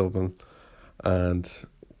 I'm in Dublin, and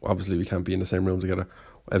obviously we can't be in the same room together.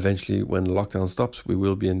 Eventually, when lockdown stops, we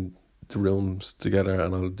will be in the rooms together,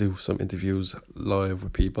 and I'll do some interviews live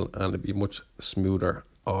with people, and it'll be much smoother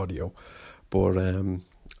audio. But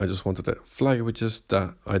I just wanted to flag it with you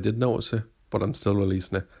that I did notice it, but I'm still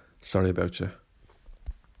releasing it. Sorry about you.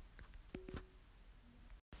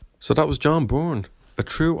 So that was John Byrne, a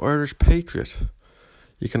true Irish patriot.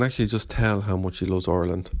 You can actually just tell how much he loves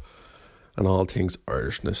Ireland and all things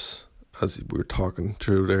Irishness as we were talking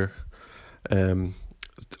through there.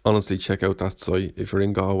 Honestly, check out that site if you're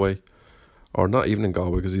in Galway, or not even in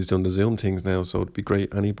Galway, because he's doing the Zoom things now, so it'd be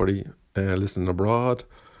great. Anybody listening abroad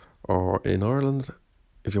or in Ireland,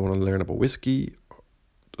 if you want to learn about whiskey,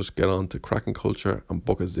 just get on to Crack and Culture and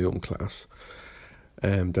book a Zoom class.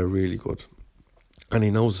 They're really good, and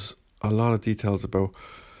he knows a lot of details about,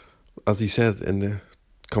 as he said in the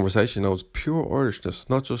conversation, knows pure Irishness,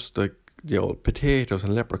 not just like the old potatoes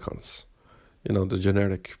and leprechauns, the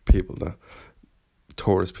generic people that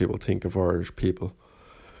tourist people think of Irish people.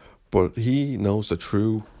 but he knows the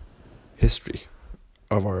true history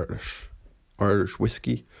of Irish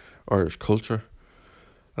whiskey, Irish culture,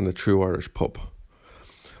 and the true Irish pub.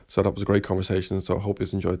 So that was a great conversation, so I hope you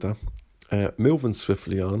enjoyed that. Moving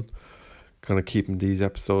swiftly on, kind of keeping these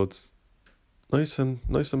episodes nice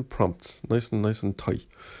and prompt, nice and tight.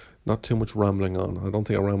 Not too much rambling on. I don't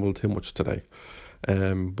think I rambled too much today.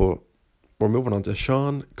 But we're moving on to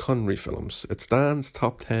Sean Connery films. It's Dan's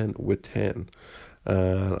Top 10 with 10.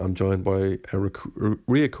 I'm joined by a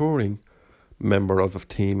reoccurring member of the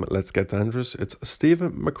team, Let's Get Dangerous. It's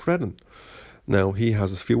Stephen McCredden. Now, he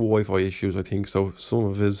has a few Wi-Fi issues, I think, so some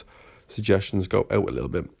of his suggestions go out a little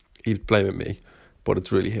bit. He's blaming me, but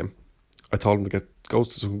it's really him. I told him to go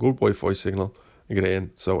to some good Wi-Fi signal and get it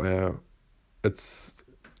in. So it's,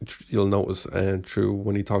 you'll notice through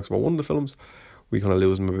when he talks about one of the films, we kind of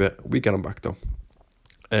lose him a bit. We get him back though.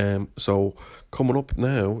 So coming up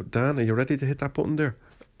now, Dan, are you ready to hit that button there?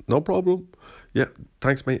 No problem. Yeah,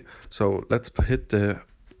 thanks, mate. So let's hit the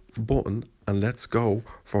button and let's go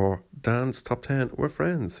for Dan's Top 10. We're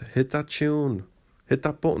friends. Hit that tune. Hit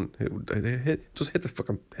that button. Just hit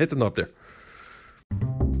the knob there.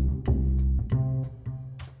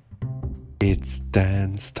 It's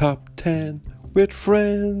Dan's Top 10 with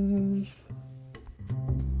friends.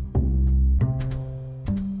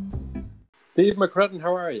 Steve McCredden,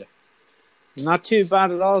 how are you? Not too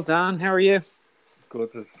bad at all, Dan. How are you?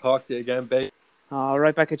 Good to talk to you again, babe.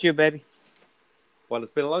 Right back at you, baby. Well,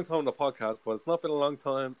 it's been a long time on the podcast, but it's not been a long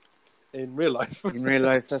time in real life. In real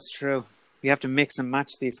life, that's true. You have to mix and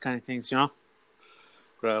match these kind of things, you know?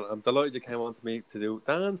 Grant, I'm delighted you came on to me to do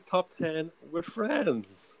Dan's Top 10 with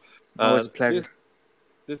friends. Always a pleasure.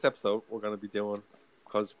 This episode we're going to be doing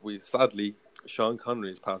because sadly, Sean Connery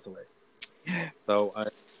has passed away. So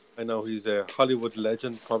I know he's a Hollywood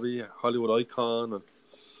legend, probably a Hollywood icon,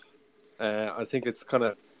 and I think it's kind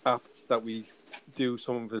of apt that we do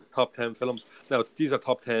some of his top 10 films. Now, these are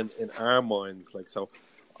top 10 in our minds, so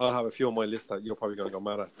I'll have a few on my list that you're probably going to go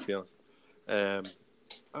mad at, to be honest.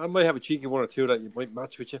 I might have a cheeky one or two that you might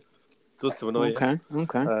match with you, just to annoy you.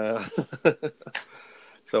 Okay.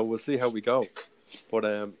 So we'll see how we go.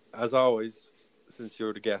 But as always, since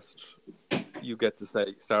you're the guest, you get to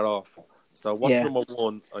start off. So what's number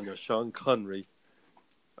one on your Sean Connery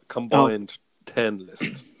combined 10 list?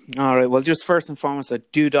 All right. Well, just first and foremost, I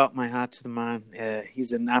do doff my hat to the man.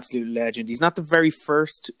 He's an absolute legend. He's not the very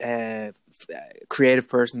first creative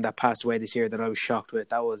person that passed away this year that I was shocked with.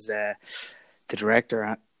 That was the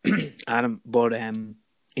director, Adam. But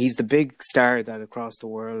he's the big star that across the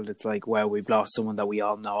world, it's like, wow, we've lost someone that we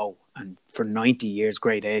all know. And for 90 years,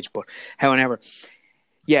 great age. But however,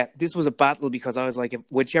 yeah, this was a battle because I was like,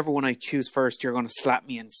 whichever one I choose first, you're going to slap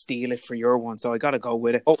me and steal it for your one. So I got to go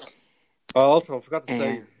with it. Oh, also, I forgot to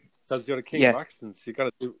say, because you're the king of accents, you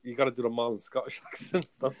got to do them all in Scottish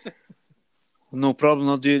accents, don't you? No problem,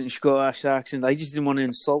 I'll do it in Scottish accent. I just didn't want to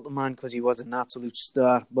insult the man because he was an absolute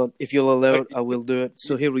star. But if you'll allow it, I will do it.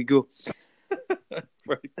 So here we go.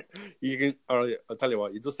 You can. All right, I'll tell you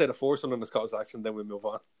what. You just say the first one in the Scottish accent, then we move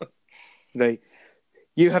on. Right.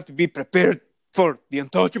 You have to be prepared for The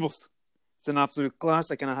Untouchables. It's an absolute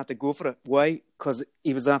classic, and I had to go for it. Why? Because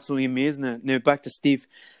he was absolutely amazing. Now back to Steve.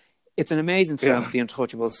 It's an amazing film, The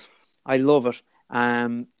Untouchables. I love it.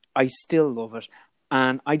 I still love it.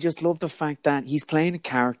 And I just love the fact that he's playing a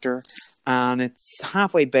character and it's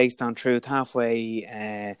halfway based on truth,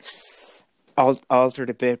 halfway altered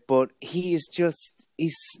a bit, but he's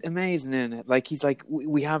amazing in it. Like, he's like,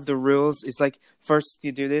 we have the rules. It's like, first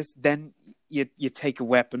you do this, then you take a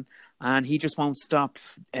weapon, and he just won't stop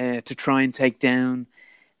to try and take down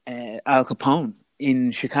Al Capone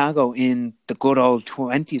in Chicago in the good old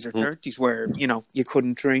 20s or 30s where, you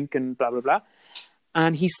couldn't drink and blah, blah, blah.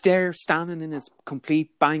 And he's there standing in his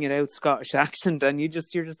complete bang it out Scottish accent, and you're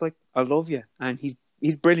just like, I love you. And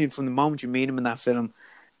he's brilliant from the moment you meet him in that film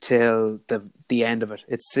till the end of it.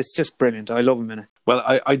 It's just brilliant. I love him in it. Well,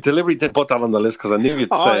 I deliberately did put that on the list because I knew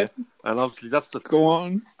you'd say it, and obviously that's the go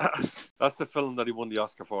on. That's the film that he won the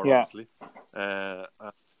Oscar for, obviously,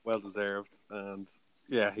 well deserved. And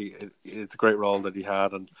yeah, it's a great role that he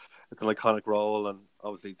had, and it's an iconic role, and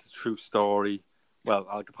obviously it's a true story. Well,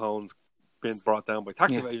 Al Capone's been brought down by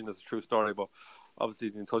tax evasion is a true story, but obviously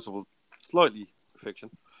The Untouchable, slightly fiction,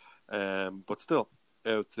 but still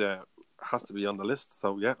it has to be on the list.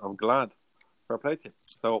 So yeah, I'm glad. Fair play to you.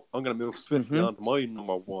 So I'm going to move swiftly on to my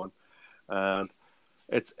number one, and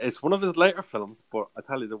it's one of his later films. But I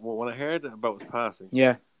tell you that when I heard about his passing,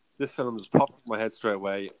 this film just popped in my head straight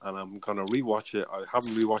away, and I'm going to rewatch it. I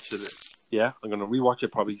haven't rewatched it. Yeah, I'm going to rewatch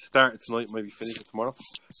it. Probably start it tonight, maybe finish it tomorrow.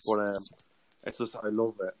 But it's just I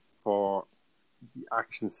love it for the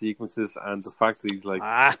action sequences and the fact that he's like,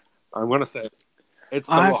 Ah, I'm gonna say it's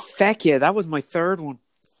The Rock. feck yeah, that was my third one.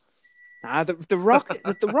 The Rock,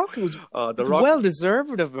 the Rock was The Rock. well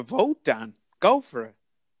deserved of a vote, Dan. Go for it.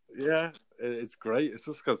 Yeah, it's great. It's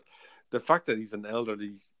just because the fact that he's an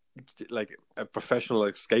elderly, like a professional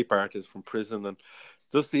escape artist from prison, and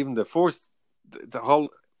just even the whole.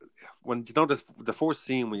 When you know the first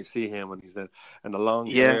scene when you see him and he's in the long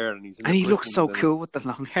hair and he looks so cool with the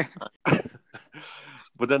long hair.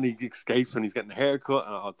 But then he escapes when he's getting a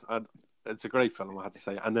haircut, and it's a great film, I have to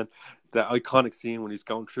say. And then the iconic scene when he's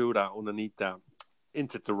going through that underneath down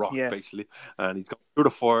into the rock, basically, and he's going through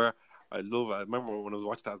the fire. I love it. I remember when I was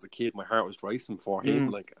watching that as a kid, my heart was racing for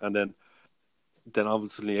him, like, and then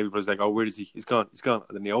obviously everybody's like, "Oh, where is he? He's gone, and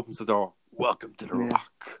then he opens the door. Welcome to the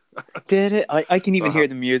Rock." Did it? I can even hear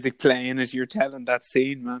the music playing as you're telling that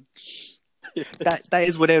scene, man. that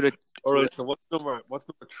is without it. All right. So what's number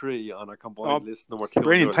 3 on our combined list? Number 2.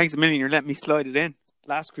 Brilliant. Thanks a million. You're letting me slide it in.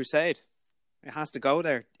 Last Crusade. It has to go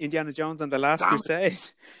there. Indiana Jones and the Last Crusade.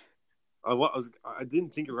 I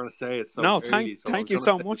didn't think you were going to say it. So no, early, thank you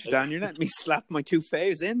so much, Dan. You're letting me slap my 2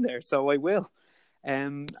 faves in there, so I will.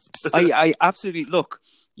 I absolutely look.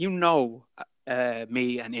 You know.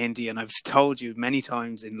 Me and Indy, and I've told you many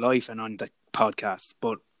times in life and on the podcast,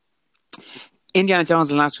 but Indiana Jones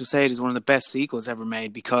and the Last Crusade is one of the best sequels ever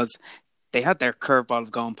made because they had their curveball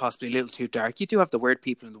of going possibly a little too dark. You do have the weird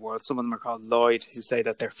people in the world. Some of them are called Lloyd, who say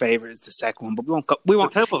that their favorite is the second one, but we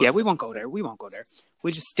won't go there.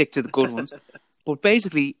 We'll just stick to the good ones. But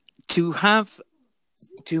basically, to have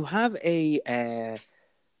a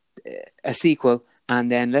sequel. And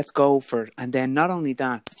then and then not only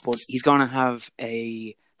that, but he's going to have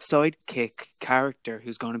a sidekick character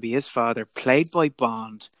who's going to be his father, played by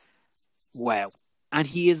Bond. Wow. And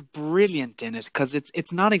he is brilliant in it because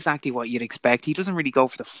it's not exactly what you'd expect. He doesn't really go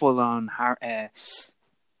for the full-on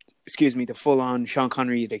Sean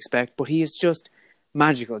Connery you'd expect, but he is just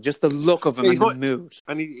magical. Just the look of him and the mood.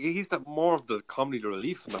 And he's more of the comedy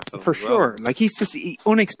relief in that film. For sure. Like, he's just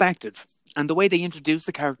unexpected. And the way they introduce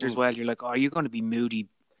the character as well, you're like, oh, you're going to be moody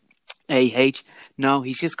AH. No,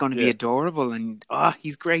 he's just going to be adorable. And,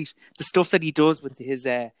 he's great. The stuff that he does with his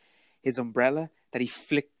umbrella, that he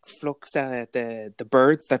flicks the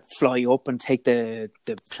birds that fly up and take the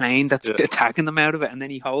plane that's attacking them out of it, and then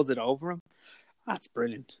he holds it over him. That's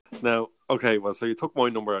brilliant. Now, okay, well, so you took my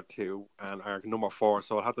number 2 and our number 4,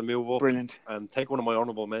 so I'll have to move up and take one of my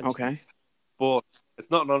honourable mentions. Okay. But it's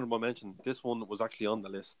not an honourable mention. This one was actually on the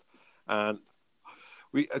list. And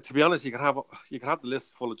to be honest, you can have the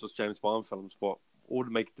list full of just James Bond films, but it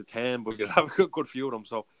wouldn't make it to 10. But you'd have a good few of them.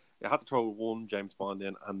 So you have to throw one James Bond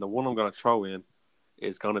in, and the one I'm going to throw in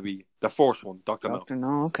is going to be the first one, Dr.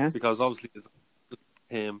 No. Okay. Because obviously it's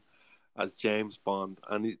him as James Bond,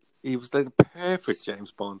 and he was the perfect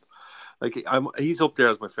James Bond. Like, he's up there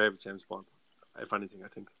as my favorite James Bond, if anything, I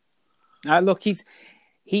think. Look,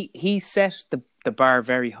 he set the bar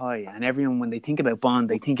very high, and everyone, when they think about Bond,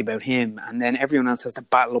 they think about him, and then everyone else has to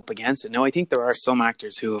battle up against it. Now, I think there are some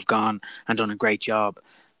actors who have gone and done a great job,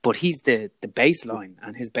 but he's the baseline,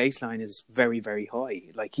 and his baseline is very, very high.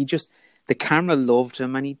 Like, the camera loved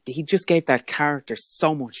him, and he just gave that character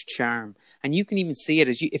so much charm. And you can even see it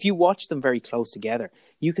if you watch them very close together,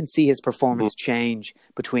 you can see his performance change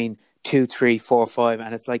between 2, 3, 4, 5,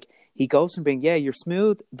 and it's like he goes from being, you're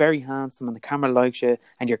smooth, very handsome, and the camera likes you,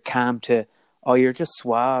 and you're calm, to, oh, you're just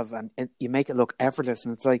suave, and you make it look effortless,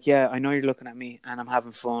 and it's like, I know you're looking at me, and I'm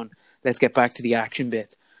having fun. Let's get back to the action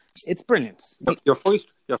bit. It's brilliant. Your voice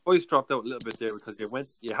dropped out a little bit there because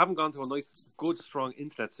you haven't gone to a nice, good, strong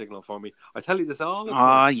internet signal for me. I tell you this all the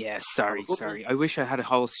time. Oh, yes, sorry. I wish I had a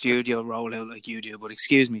whole studio rollout like you do, but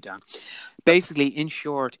excuse me, Dan. Basically, in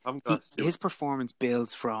short, his performance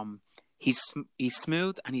builds from he's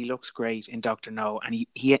smooth and he looks great in Dr. No, and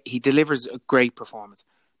he delivers a great performance.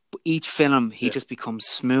 But each film, he just becomes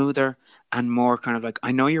smoother and more kind of like,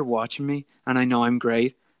 I know you're watching me, and I know I'm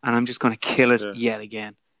great, and I'm just going to kill it yet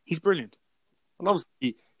again. He's brilliant. And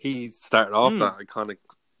obviously, he started off that iconic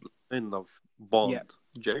line of Bond,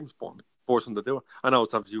 James Bond, forced him to do it. I know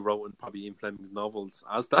it's obviously wrote in probably Ian Fleming's novels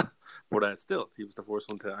as that, but still, he was the first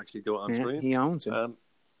one to actually do it on screen. He owns it.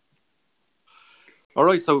 All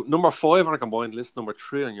right, so number 5 on a combined list, number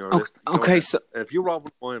 3 on your list. Okay, so if you roll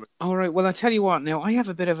with mine. All right, well, I tell you what. Now I have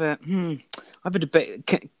a bit of a I have a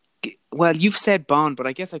debate. Well, you've said Bond, but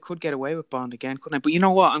I guess I could get away with Bond again, couldn't I? But you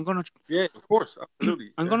know what? I'm gonna. Yeah, of course,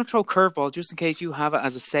 absolutely. I'm gonna throw curveball just in case you have it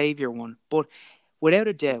as a savior one. But without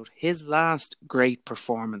a doubt, his last great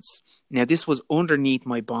performance. Now, this was underneath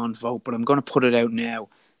my Bond vote, but I'm going to put it out now.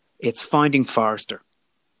 It's Finding Forrester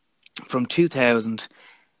from 2000.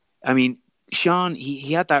 I mean, Sean,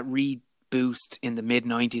 he had that reboost in the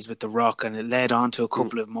mid-90s with The Rock, and it led on to a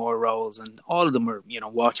couple of more roles, and all of them were,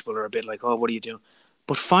 watchable or a bit like, oh, what are you doing?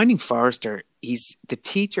 But Finding Forrester, he's the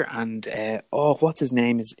teacher, and what's his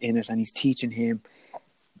name is in it, and he's teaching him.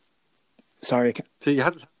 Sorry. See, you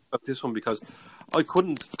had to talk about this one because I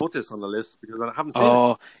couldn't put this on the list because I haven't seen it.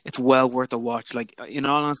 Oh, it's well worth a watch. Like, in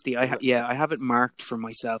all honesty, I have it marked for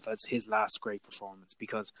myself as his last great performance,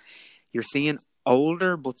 because you're seeing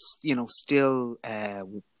older, but still,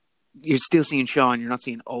 you're still seeing Sean. You're not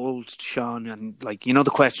seeing old Sean, and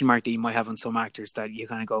the question mark that you might have on some actors that you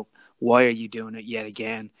kind of go, "Why are you doing it yet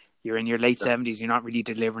again? You're in your late 70s. You're not really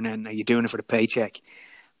delivering it. And are you doing it for the paycheck?"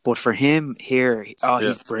 But for him here,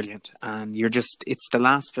 he's brilliant, and it's the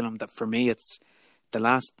last film that for me it's the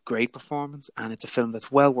last great performance, and it's a film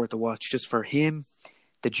that's well worth a watch just for him,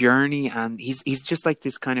 the journey, and he's just like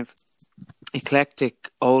this kind of eclectic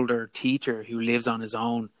older teacher who lives on his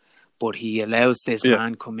own, but he allows this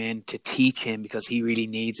man come in to teach him because he really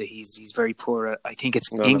needs it. He's very poor at, I think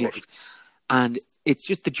it's English, and it's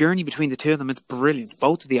just the journey between the two of them. It's brilliant.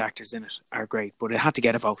 Both of the actors in it are great, but it had to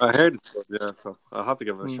get a vote. I heard it, so I'll have to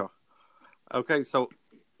give it a shot. Okay, so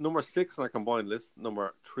number 6 on our combined list,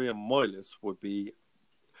 number 3 on my list would be,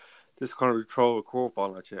 this kind of throw a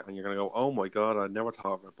curveball at you, and you're going to go, oh my God, I never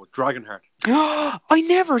thought of it, but Dragonheart. I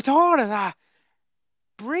never thought of that.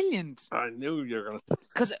 Brilliant. I knew you were going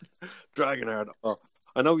to say Dragonheart. Oh,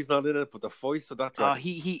 I know he's not in it, but the voice of that dragon,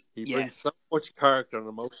 he brings so much character and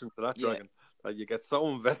emotion to that dragon that you get so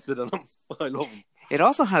invested in him. I love him. It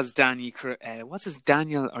also has Danny Quaid.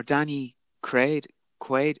 Daniel Quaid.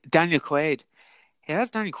 It has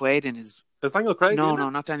Daniel Quaid in his... Is Daniel Craig? No,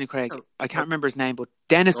 not Daniel Craig. I can't remember his name, but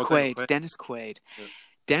Dennis Quaid. Dennis Quaid. Yeah.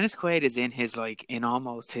 Dennis Quaid is in his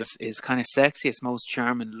almost his kind of sexiest, most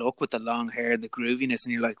charming look with the long hair and the grooviness,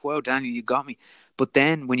 and you're like, "Whoa, Daniel, you got me." But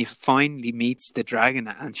then when you finally meets the dragon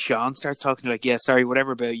and Sean starts talking, like, "Yeah, sorry,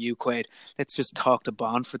 whatever about you, Quaid. Let's just talk to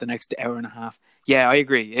Bond for the next hour and a half." Yeah, I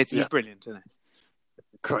agree. He's brilliant, isn't it?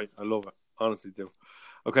 Great, I love it. Honestly, do.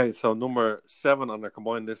 Okay, so number 7 on our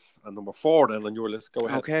combined list, and number 4 then on your list. Go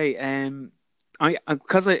ahead. Okay,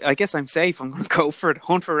 I guess I'm safe. I'm going to go for it.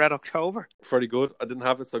 Hunt for Red October. Pretty good. I didn't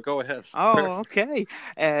have it, so go ahead. Oh, okay.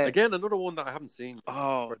 Again, another one that I haven't seen.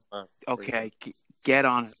 Oh, okay. Get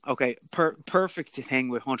on it. Okay, perfect thing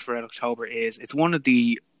with Hunt for Red October is it's one of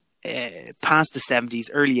the past the 70s,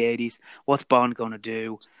 early 80s. What's Bond going to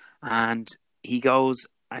do? And he goes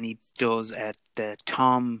and he does the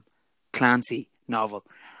Tom Clancy novel.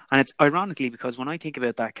 And it's ironically because when I think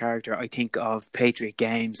about that character, I think of Patriot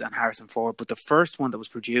Games and Harrison Ford. But the first one that was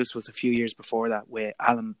produced was a few years before that with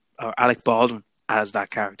Alec Baldwin as that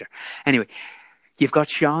character. Anyway, you've got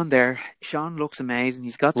Sean there. Sean looks amazing.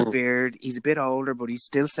 He's got the beard. He's a bit older, but he's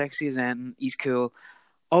still sexy as anything. He's cool.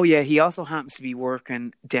 Oh, yeah, he also happens to be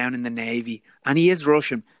working down in the Navy. And he is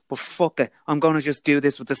Russian. But fuck it. I'm going to just do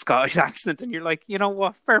this with the Scottish accent. And you're like, you know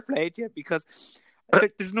what? Fair play to you, because...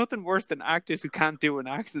 there's nothing worse than actors who can't do an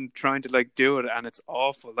accent trying to do it, and it's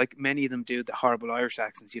awful. Like many of them do the horrible Irish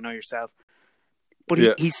accents, you know yourself. But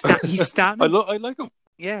he's standing. I like him.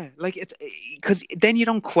 Yeah, it's because then you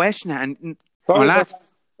don't question it. And sorry, I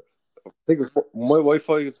think my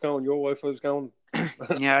Wi-Fi is going. Your Wi-Fi is going.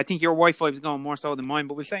 Yeah, I think your Wi-Fi is going more so than mine,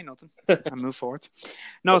 but we'll say nothing and move forward.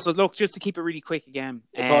 No, so look, just to keep it really quick again.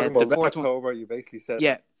 Talking about Red October, you basically said,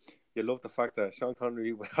 you love the fact that Sean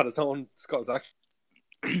Connery had his own Scottish accent.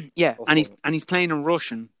 Yeah, and he's playing a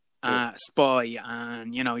Russian spy,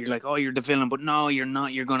 and you're like, oh, you're the villain, but no, you're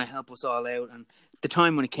not. You're going to help us all out. And the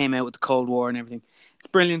time when it came out with the Cold War and everything, it's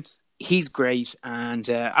brilliant. He's great, and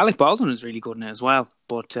Alec Baldwin is really good in it as well.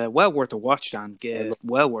 But well worth a watch, Dan.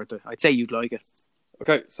 Well worth it. I'd say you'd like it.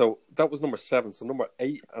 Okay, so that was number 7. So number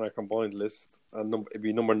 8 on our combined list, and it'd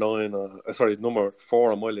be number number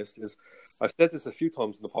 4 on my list is. I've said this a few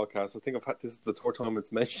times in the podcast. I think this is the 3rd time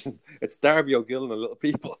it's mentioned. It's Darby O'Gill and the Little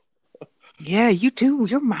People. Yeah, you do.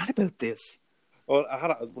 You're mad about this. Well, I had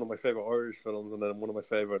it as one of my favourite Irish films, and then one of my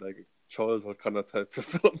favourite childhood kind of type of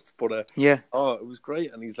films. But it was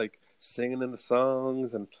great, and he's singing in the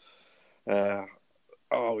songs, and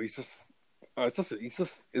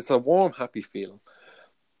it's a warm, happy feeling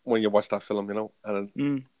when you watch that film,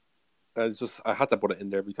 and it's just I had to put it in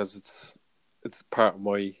there because it's part of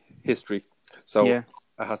my history. So it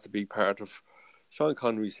has to be part of Sean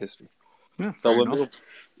Connery's history. Yeah, so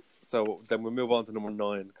then we'll move on to number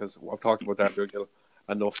 9 because I've talked about Darby O'Gill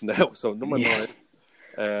enough now. So number 9,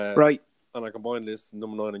 right on our combined list,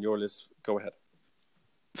 number 9 on your list. Go ahead.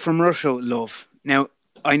 From Russia, Love. Now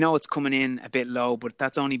I know it's coming in a bit low, but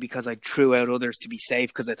that's only because I threw out others to be safe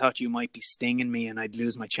because I thought you might be stinging me and I'd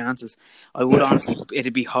lose my chances. I would honestly,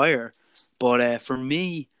 it'd be higher. But for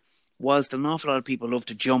me, whilst an awful lot of people love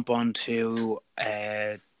to jump onto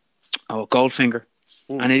Goldfinger,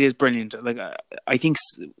 and it is brilliant. Like I think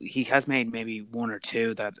he has made maybe one or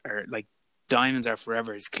two that are like Diamonds Are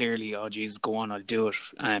Forever is clearly, oh geez, go on, I'll do it,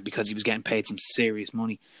 because he was getting paid some serious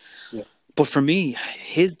money. Yeah. But for me,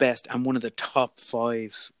 his best and one of the top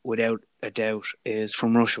 5 without a doubt is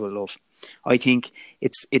From Russia with Love. I think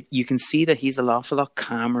you can see that he's an awful lot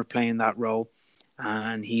calmer playing that role,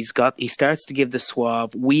 and he starts to give the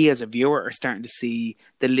suave. We as a viewer are starting to see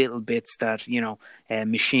the little bits that,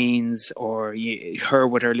 machines, or her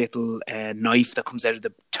with her little knife that comes out of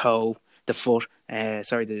the toe, the foot,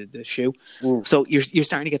 the shoe. So you're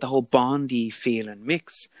starting to get the whole Bondy feeling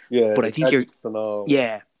mix. Yeah, but I think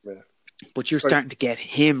yeah. But you're starting to get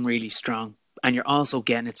him really strong, and you're also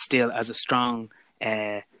getting it still as a strong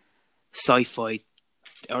sci-fi,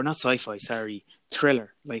 or not sci-fi, sorry,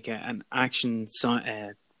 thriller, like an action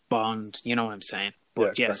Bond. You know what I'm saying?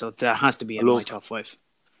 But so that has to be in my top 5.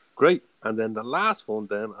 Great. And then the last one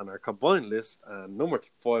then on our combined list, and number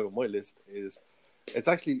 5 on my list is, it's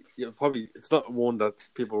actually it's not one that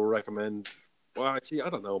people recommend. Well, actually,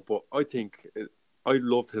 I don't know, but I think I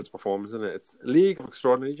loved his performance in it. It's League of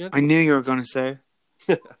Extraordinary Gentlemen. I knew you were going to say.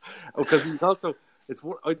 Because he's also,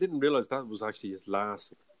 I didn't realize that was actually his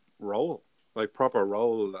last role, like proper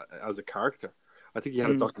role as a character. I think he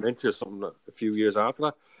had a documentary or something a few years after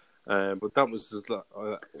that. But that was his,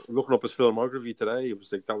 looking up his filmography today, it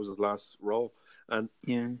was like that was his last role. And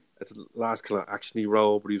it's the last kind of actiony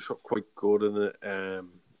role, but he was quite good in it.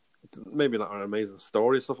 Maybe not an amazing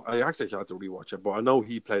story and stuff. I actually had to rewatch it, but I know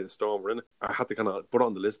he played a Stormer in it. I had to kind of put it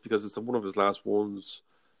on the list because it's one of his last ones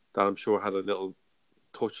that I'm sure had a little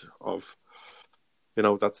touch of,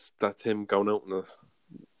 that's him going out and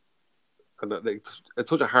it's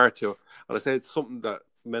such a heart to it. And I say it's something that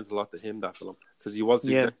meant a lot to him, that film, because he was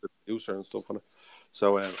the executive producer and stuff on it.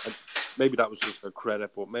 So maybe that was just a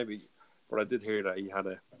credit, but I did hear that he had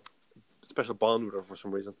a special bond with her for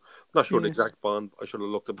some reason. I'm not sure the exact bond. I should have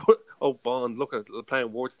looked at Bond, look at it,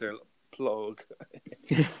 playing words there, plug.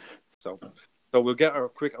 So we'll get our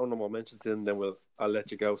quick honourable mentions in, then I'll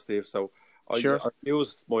let you go, Steve. So I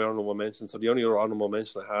used my honourable mention. So the only other honourable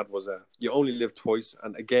mention I had was You Only Live Twice,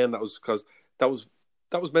 and again that was because that was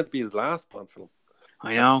meant to be his last Bond film.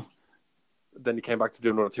 I know. Then he came back to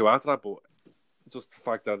do another 2 after that, but just the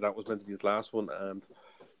fact that was meant to be his last one, and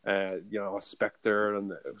Spectre,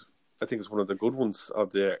 and I think it's one of the good ones of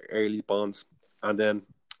the early Bonds. And then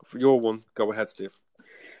for your one, go ahead, Steve.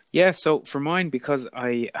 Yeah, so for mine, because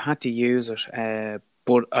I had to use it,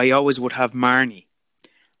 but I always would have Marnie.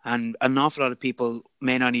 And an awful lot of people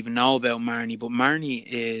may not even know about Marnie, but Marnie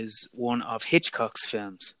is one of Hitchcock's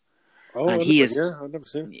films. Oh, and I've never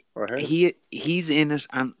seen it or heard it. He's in it,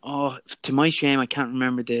 and to my shame, I can't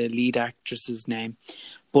remember the lead actress's name,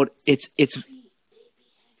 but it's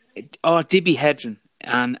Debbie Hedren.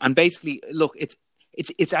 And basically, look,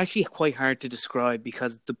 it's actually quite hard to describe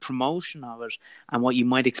because the promotion of it and what you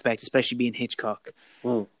might expect, especially being Hitchcock,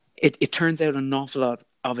 it turns out an awful lot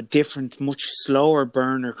of a different, much slower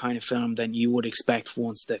burner kind of film than you would expect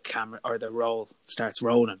once the camera or the roll starts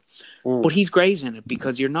rolling. But he's great in it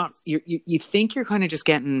because you think you're kind of just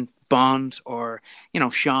getting Bond or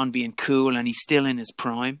Sean being cool and he's still in his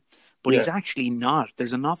prime. But he's actually not.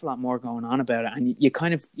 There's an awful lot more going on about it. And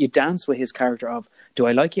you dance with his character of, do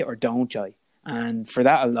I like you or don't I? And for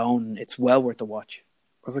that alone, it's well worth the watch.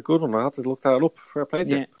 That's a good one. I have to look that up. Fair play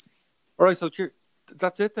to you. All right, so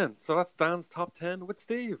that's it then. So that's Dan's top 10 with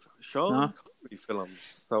Steve. Sean, comedy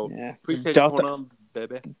films. So appreciate you coming on,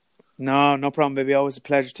 baby. No problem, baby. Always a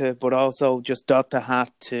pleasure to. But also just dot the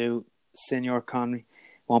hat to Senor Connery.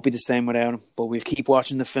 Won't be the same without him. But we'll keep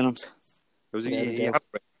watching the films. It was he had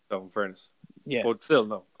in fairness, but still,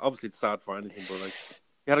 no. Obviously, it's sad for anything, but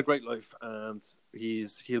he had a great life, and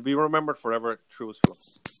he'll be remembered forever through his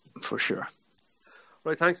films, for sure.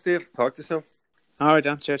 Right, thanks, Steve. Talk to you soon. All right,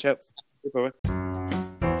 Dan. Ciao. Bye.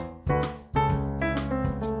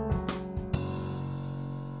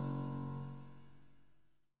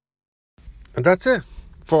 And that's it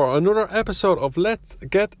for another episode of Let's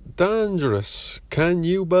Get Dangerous. Can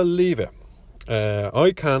you believe it?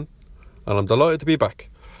 I can, and I'm delighted to be back.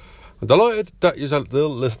 I'm delighted that you're still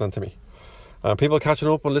listening to me. People catching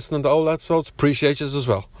up and listening to old episodes, appreciate you as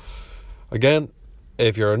well. Again,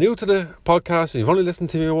 if you're new to the podcast and you've only listened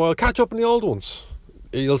to me a while, catch up on the old ones.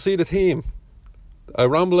 You'll see the theme. I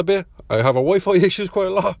ramble a bit. I have a Wi-Fi issues quite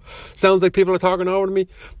a lot. Sounds like people are talking over to me,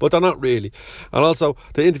 but they're not really. And also,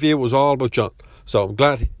 the interview was all about John. So I'm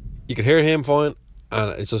glad you could hear him fine,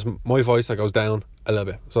 and it's just my voice that goes down a little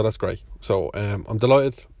bit. So that's great. So I'm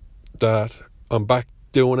delighted that I'm back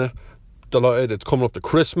doing it. delighted. It's coming up to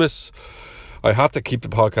Christmas. I have to keep the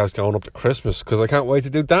podcast going up to Christmas because I can't wait to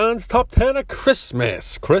do Dan's top 10 of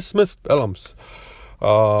Christmas films.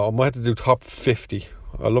 I might have to do top 50.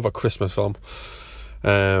 I love a Christmas film.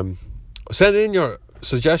 Send in your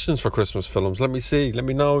suggestions for Christmas films. Let me see. Let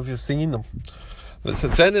me know if you've seen them.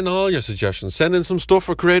 Send in all your suggestions. Send in some stuff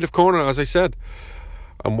for Creative Corner, as I said.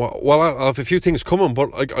 And I have a few things coming,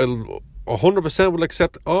 but like I'll 100% will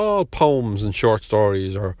accept all poems and short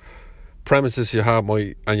stories or premises you have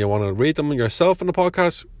and you want to read them yourself in the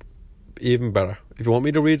podcast. Even better. If you want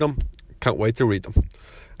me to read them, can't wait to read them,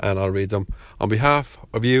 and I'll read them on behalf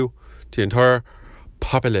of you, the entire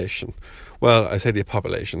population. Well, I say the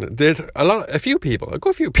population. A few people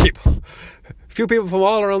from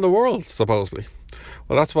all around the world, supposedly.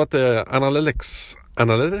 Well, that's what the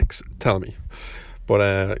analytics tell me.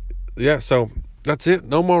 But yeah, so that's it.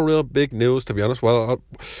 No more real big news, to be honest. Well,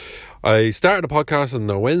 I started the podcast on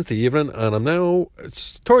a Wednesday evening, and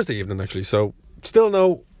it's Thursday evening actually. So still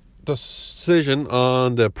no decision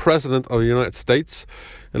on the President of the United States.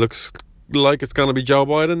 It looks like it's going to be Joe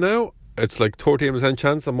Biden now. It's like 13%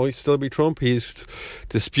 chance it might still be Trump. He's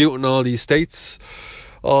disputing all these states.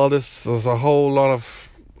 All this, there's a whole lot of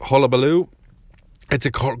hullabaloo. It's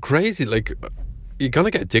crazy. Like, you're going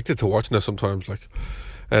to get addicted to watching this sometimes. Like,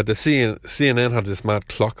 the CNN had this mad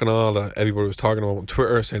clock and all that everybody was talking about on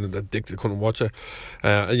Twitter, saying that they're addicted, couldn't watch it.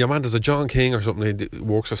 Your man, there's a John King or something, he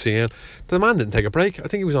works for CNN. The man didn't take a break. I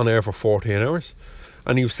think he was on air for 14 hours.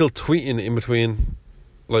 And he was still tweeting in between,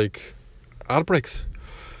 like, ad breaks.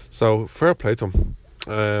 So, fair play to him.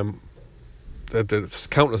 There's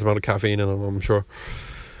countless amount of caffeine in him, I'm sure.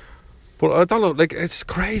 But I don't know, like, it's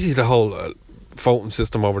crazy, the whole voting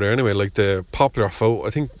system over there anyway. Like, the popular vote, I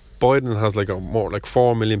think Biden has like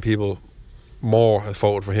 4 million people more have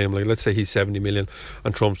voted for him. Like, let's say he's 70 million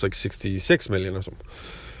and Trump's like 66 million or something.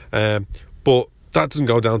 But that doesn't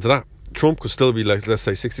go down to that. Trump could still be like, let's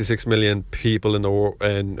say 66 million people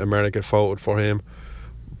in America voted for him.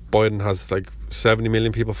 Biden has like 70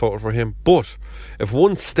 million people voted for him. But if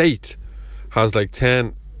one state has like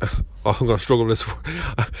 10... I'm going to struggle with this word.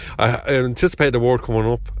 I anticipated the word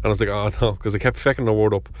coming up, and I was like, oh no, because I kept fucking the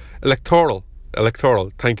word up. Electoral,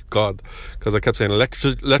 thank God, because I kept saying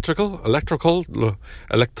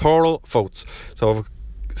electoral votes. So if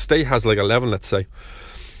a state has like 11, let's say,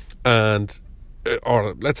 and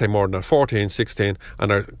or let's say more than that, 14, 16, and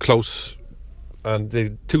they're close, and they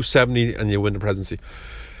 270, and you win the presidency.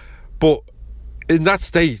 But in that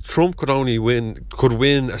state, Trump could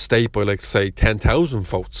win a state by, like, say, 10,000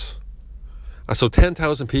 votes. And so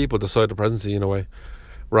 10,000 people decide the presidency in a way,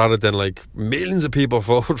 rather than like millions of people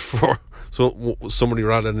vote for somebody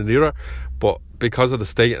rather than the other. But because of the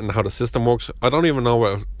state and how the system works, I don't even know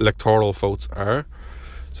what electoral votes are.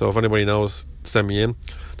 So if anybody knows, send me in.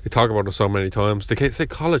 They talk about it so many times. They can't say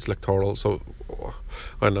college electoral, so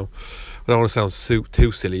I don't know. I don't want to sound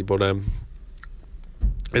too silly, but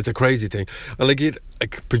it's a crazy thing. And like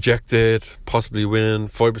projected, possibly win,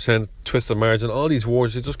 5%, twisted margin, all these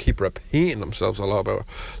words, they just keep repeating themselves a lot about it.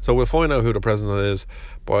 So we'll find out who the president is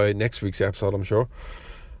by next week's episode, I'm sure.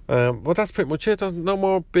 But that's pretty much it. There's no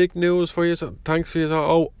more big news for you, so thanks for your...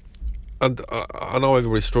 Oh, and I know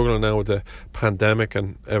everybody's struggling now with the pandemic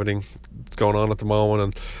and everything that's going on at the moment,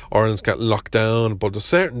 and Ireland's got locked down, but there's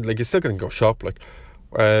certain, like, you still can go shop. Like,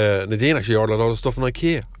 Nadine actually ordered a lot of stuff in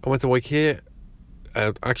IKEA. I went to IKEA,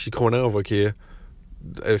 actually coming out of IKEA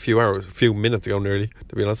a few minutes ago nearly,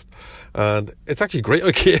 to be honest, and it's actually great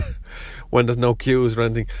IKEA when there's no queues or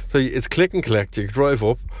anything. So it's click and collect. You drive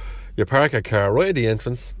up, you park a car right at the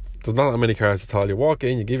entrance. There's not that many cars at all. You walk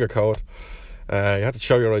in, you give your code, you have to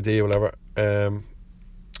show your ID or whatever.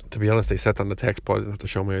 To be honest, they said that on the text, but I didn't have to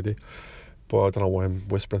show my ID, but I don't know why I'm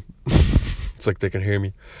whispering. It's like they can hear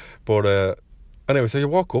me. But anyway, so you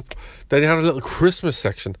walk up, then you have a little Christmas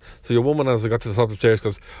section. So your woman, as I got to the top of the stairs,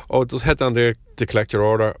 goes, oh, just head down there to collect your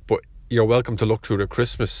order, but you're welcome to look through the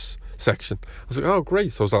Christmas section. I was like, oh,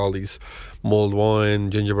 great. So it's all these mulled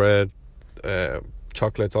wine, gingerbread,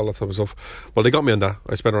 chocolates, all that type of stuff. Well, they got me on that.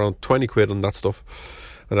 I spent around 20 quid on that stuff.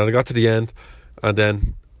 And then I got to the end, and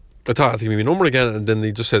then I thought I had to give me my number again, and then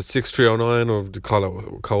they just said 6309, or they call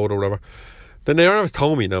it a code or whatever. Then they always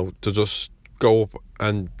told me now to just go up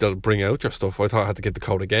and they'll bring out your stuff. I thought I had to get the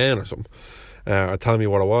code again or something, or tell me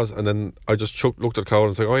what it was. And then I just looked at the code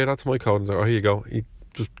and said, oh yeah, that's my code. And I said, oh, here you go. He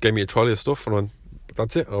just gave me a trolley of stuff, and I went,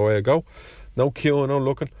 that's it, away I go. No queuing, no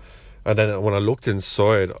looking. And then when I looked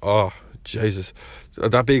inside, oh Jesus,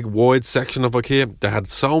 that big wide section of IKEA, they had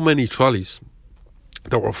so many trolleys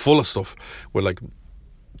that were full of stuff with like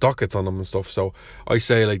dockets on them and stuff. So I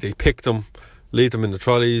say, like, they pick them, leave them in the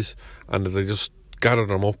trolleys, and they just gather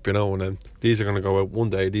them up, you know, and then these are going to go out one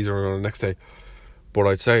day, these are going to go the next day. But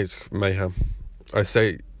I'd say it's mayhem.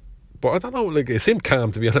 But I don't know, like, it seemed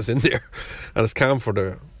calm, to be honest, in there. And it's calm for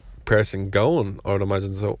the person going, I would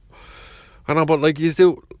imagine. So, I know, but like,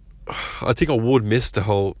 I think I would miss the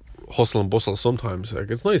whole hustle and bustle sometimes. Like,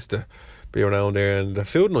 it's nice to be around there, and the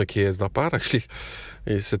food in IKEA is not bad, actually.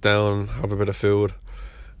 You sit down, have a bit of food,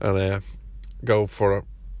 and go for a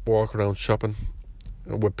walk around shopping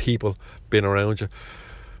with people being around you.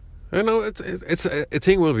 You know, it's a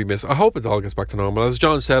thing will be missed. I hope it all gets back to normal. As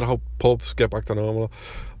John said, I hope pubs get back to normal.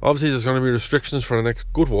 Obviously, there's going to be restrictions for the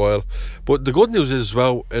next good while. But the good news is, as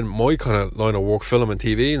well, in my kind of line of work, film and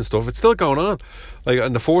TV and stuff, it's still going on. Like,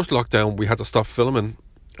 in the first lockdown, we had to stop filming.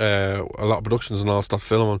 A lot of productions and all stopped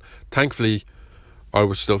filming. Thankfully, I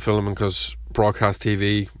was still filming because broadcast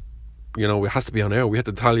TV, you know, it has to be on air. We had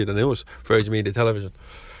to tell you the news for Virgin Media Television.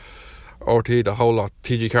 RT, the whole lot,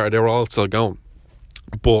 TG Carter, they were all still going.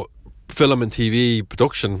 But film and TV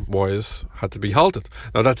production wise had to be halted.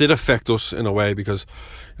 Now that did affect us in a way because,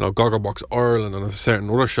 you know, Gogglebox Ireland and certain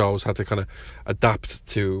other shows had to kind of adapt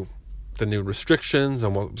to the new restrictions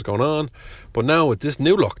and what was going on. But now with this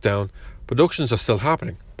new lockdown, productions are still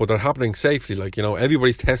happening, but they're happening safely. Like, you know,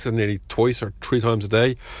 everybody's tested nearly twice or 3 times a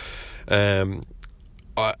day.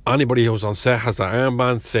 Anybody who's on set has that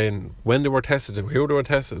armband saying when they were tested and who they were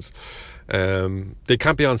tested. They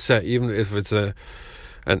can't be on set even if it's an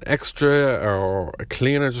extra or a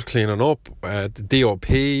cleaner just cleaning up, the DOP,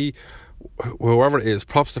 whoever it is,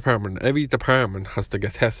 props department, every department has to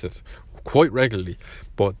get tested quite regularly.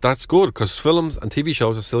 But that's good because films and TV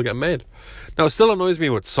shows are still getting made. Now, it still annoys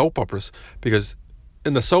me with soap operas because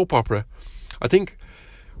in the soap opera, I think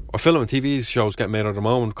a film and TV shows get made at the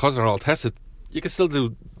moment because they're all tested. You can still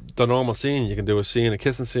do the normal scene. You can do a scene, a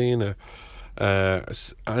kissing scene,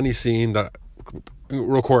 any scene that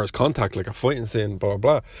requires contact, like a fighting scene, blah, blah,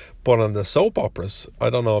 blah. But on the soap operas, I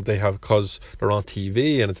don't know if they have, because they're on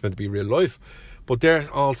TV and it's meant to be real life, but they're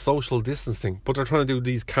all social distancing. But they're trying to do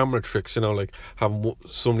these camera tricks, you know, like having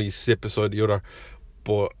somebody sit beside the other.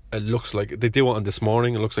 But it looks like they do it on This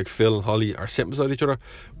Morning. It looks like Phil and Holly are sitting beside each other,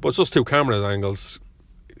 but it's just 2 camera angles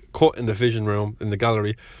cut in the vision room in the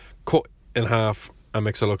gallery, cut in half, and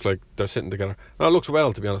makes it look like they're sitting together. Now, it looks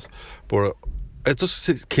well, to be honest, but it just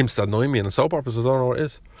seems to annoy me in the soap operas. I don't know what it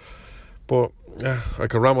is. But yeah, I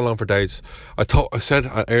could ramble on for days. I said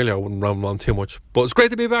earlier I wouldn't ramble on too much, but it's great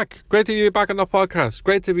to be back. Great to be back on the podcast.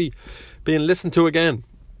 Great to be being listened to again,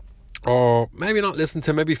 or maybe not listened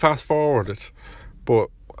to, maybe fast forward it. But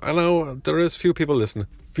I know there is few people listening.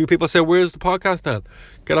 Few people say, "Where's the podcast then?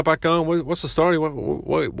 Get it back on. What's the story?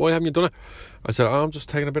 Why haven't you done it?" I said, I'm just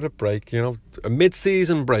taking a bit of break. You know, a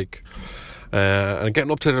mid-season break, and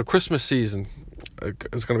getting up to the Christmas season.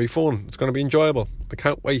 It's going to be fun. It's going to be enjoyable. I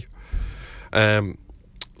can't wait.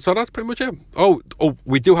 So that's pretty much it. Oh,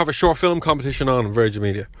 we do have a short film competition on Virgin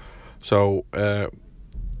Media. So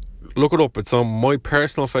look it up. It's on my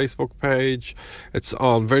personal Facebook page. It's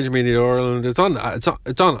on Virgin Media Ireland. It's on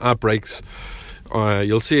Ad Breaks.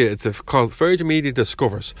 You'll see it. It's called Virgin Media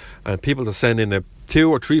Discovers, and people to send in a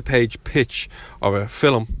 2 or 3 page pitch of a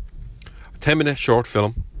film, a 10-minute short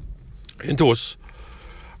film, into us,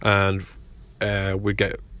 and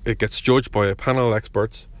it gets judged by a panel of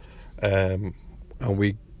experts, and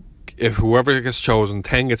if whoever gets chosen,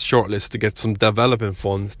 10 gets shortlisted to get some development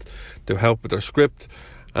funds to help with their script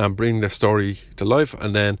and bring the story to life.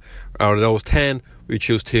 And then out of those 10, we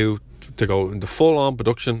choose 2 to go into full-on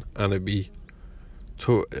production, and it'd be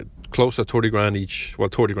close to 30 grand each. Well,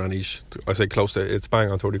 30 grand each. I say close to, it's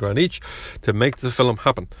bang on 30 grand each to make the film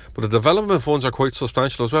happen. But the development funds are quite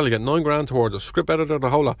substantial as well. You get 9 grand towards a script editor, the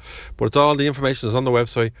whole lot. But it's all the information is on the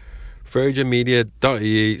website,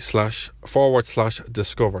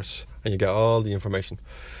 virginmedia.ie//discovers, and you get all the information.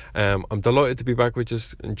 I'm delighted to be back with you.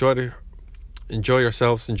 Enjoy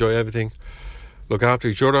yourselves, enjoy everything. Look after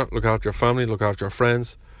each other, look after your family, look after your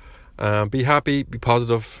friends. Be happy, be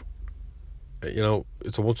positive. You know,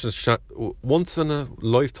 it's a once in a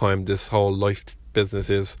lifetime, this whole life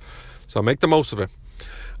business is. So make the most of it.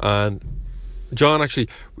 And John, actually,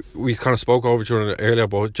 we kind of spoke over each other earlier,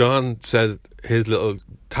 but John said his little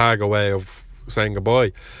tag away of saying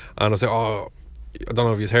goodbye. And I said, I don't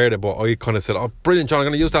know if you've heard it, but I kind of said, brilliant, John, I'm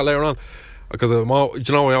going to use that later on. Because, I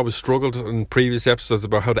always struggled in previous episodes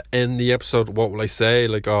about how to end the episode. What will I say?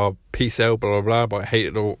 Like, peace out, blah, blah, blah. But I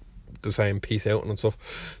hated the saying peace out and stuff.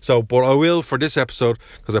 So, but I will for this episode,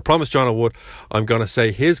 because I promised John I would. I'm going to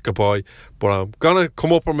say his goodbye, but I'm going to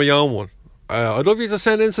come up with my own one. I'd love you to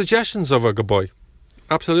send in suggestions of a goodbye.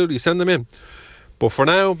 Absolutely, send them in. But for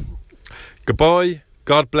now, goodbye,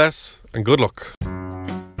 God bless, and good luck.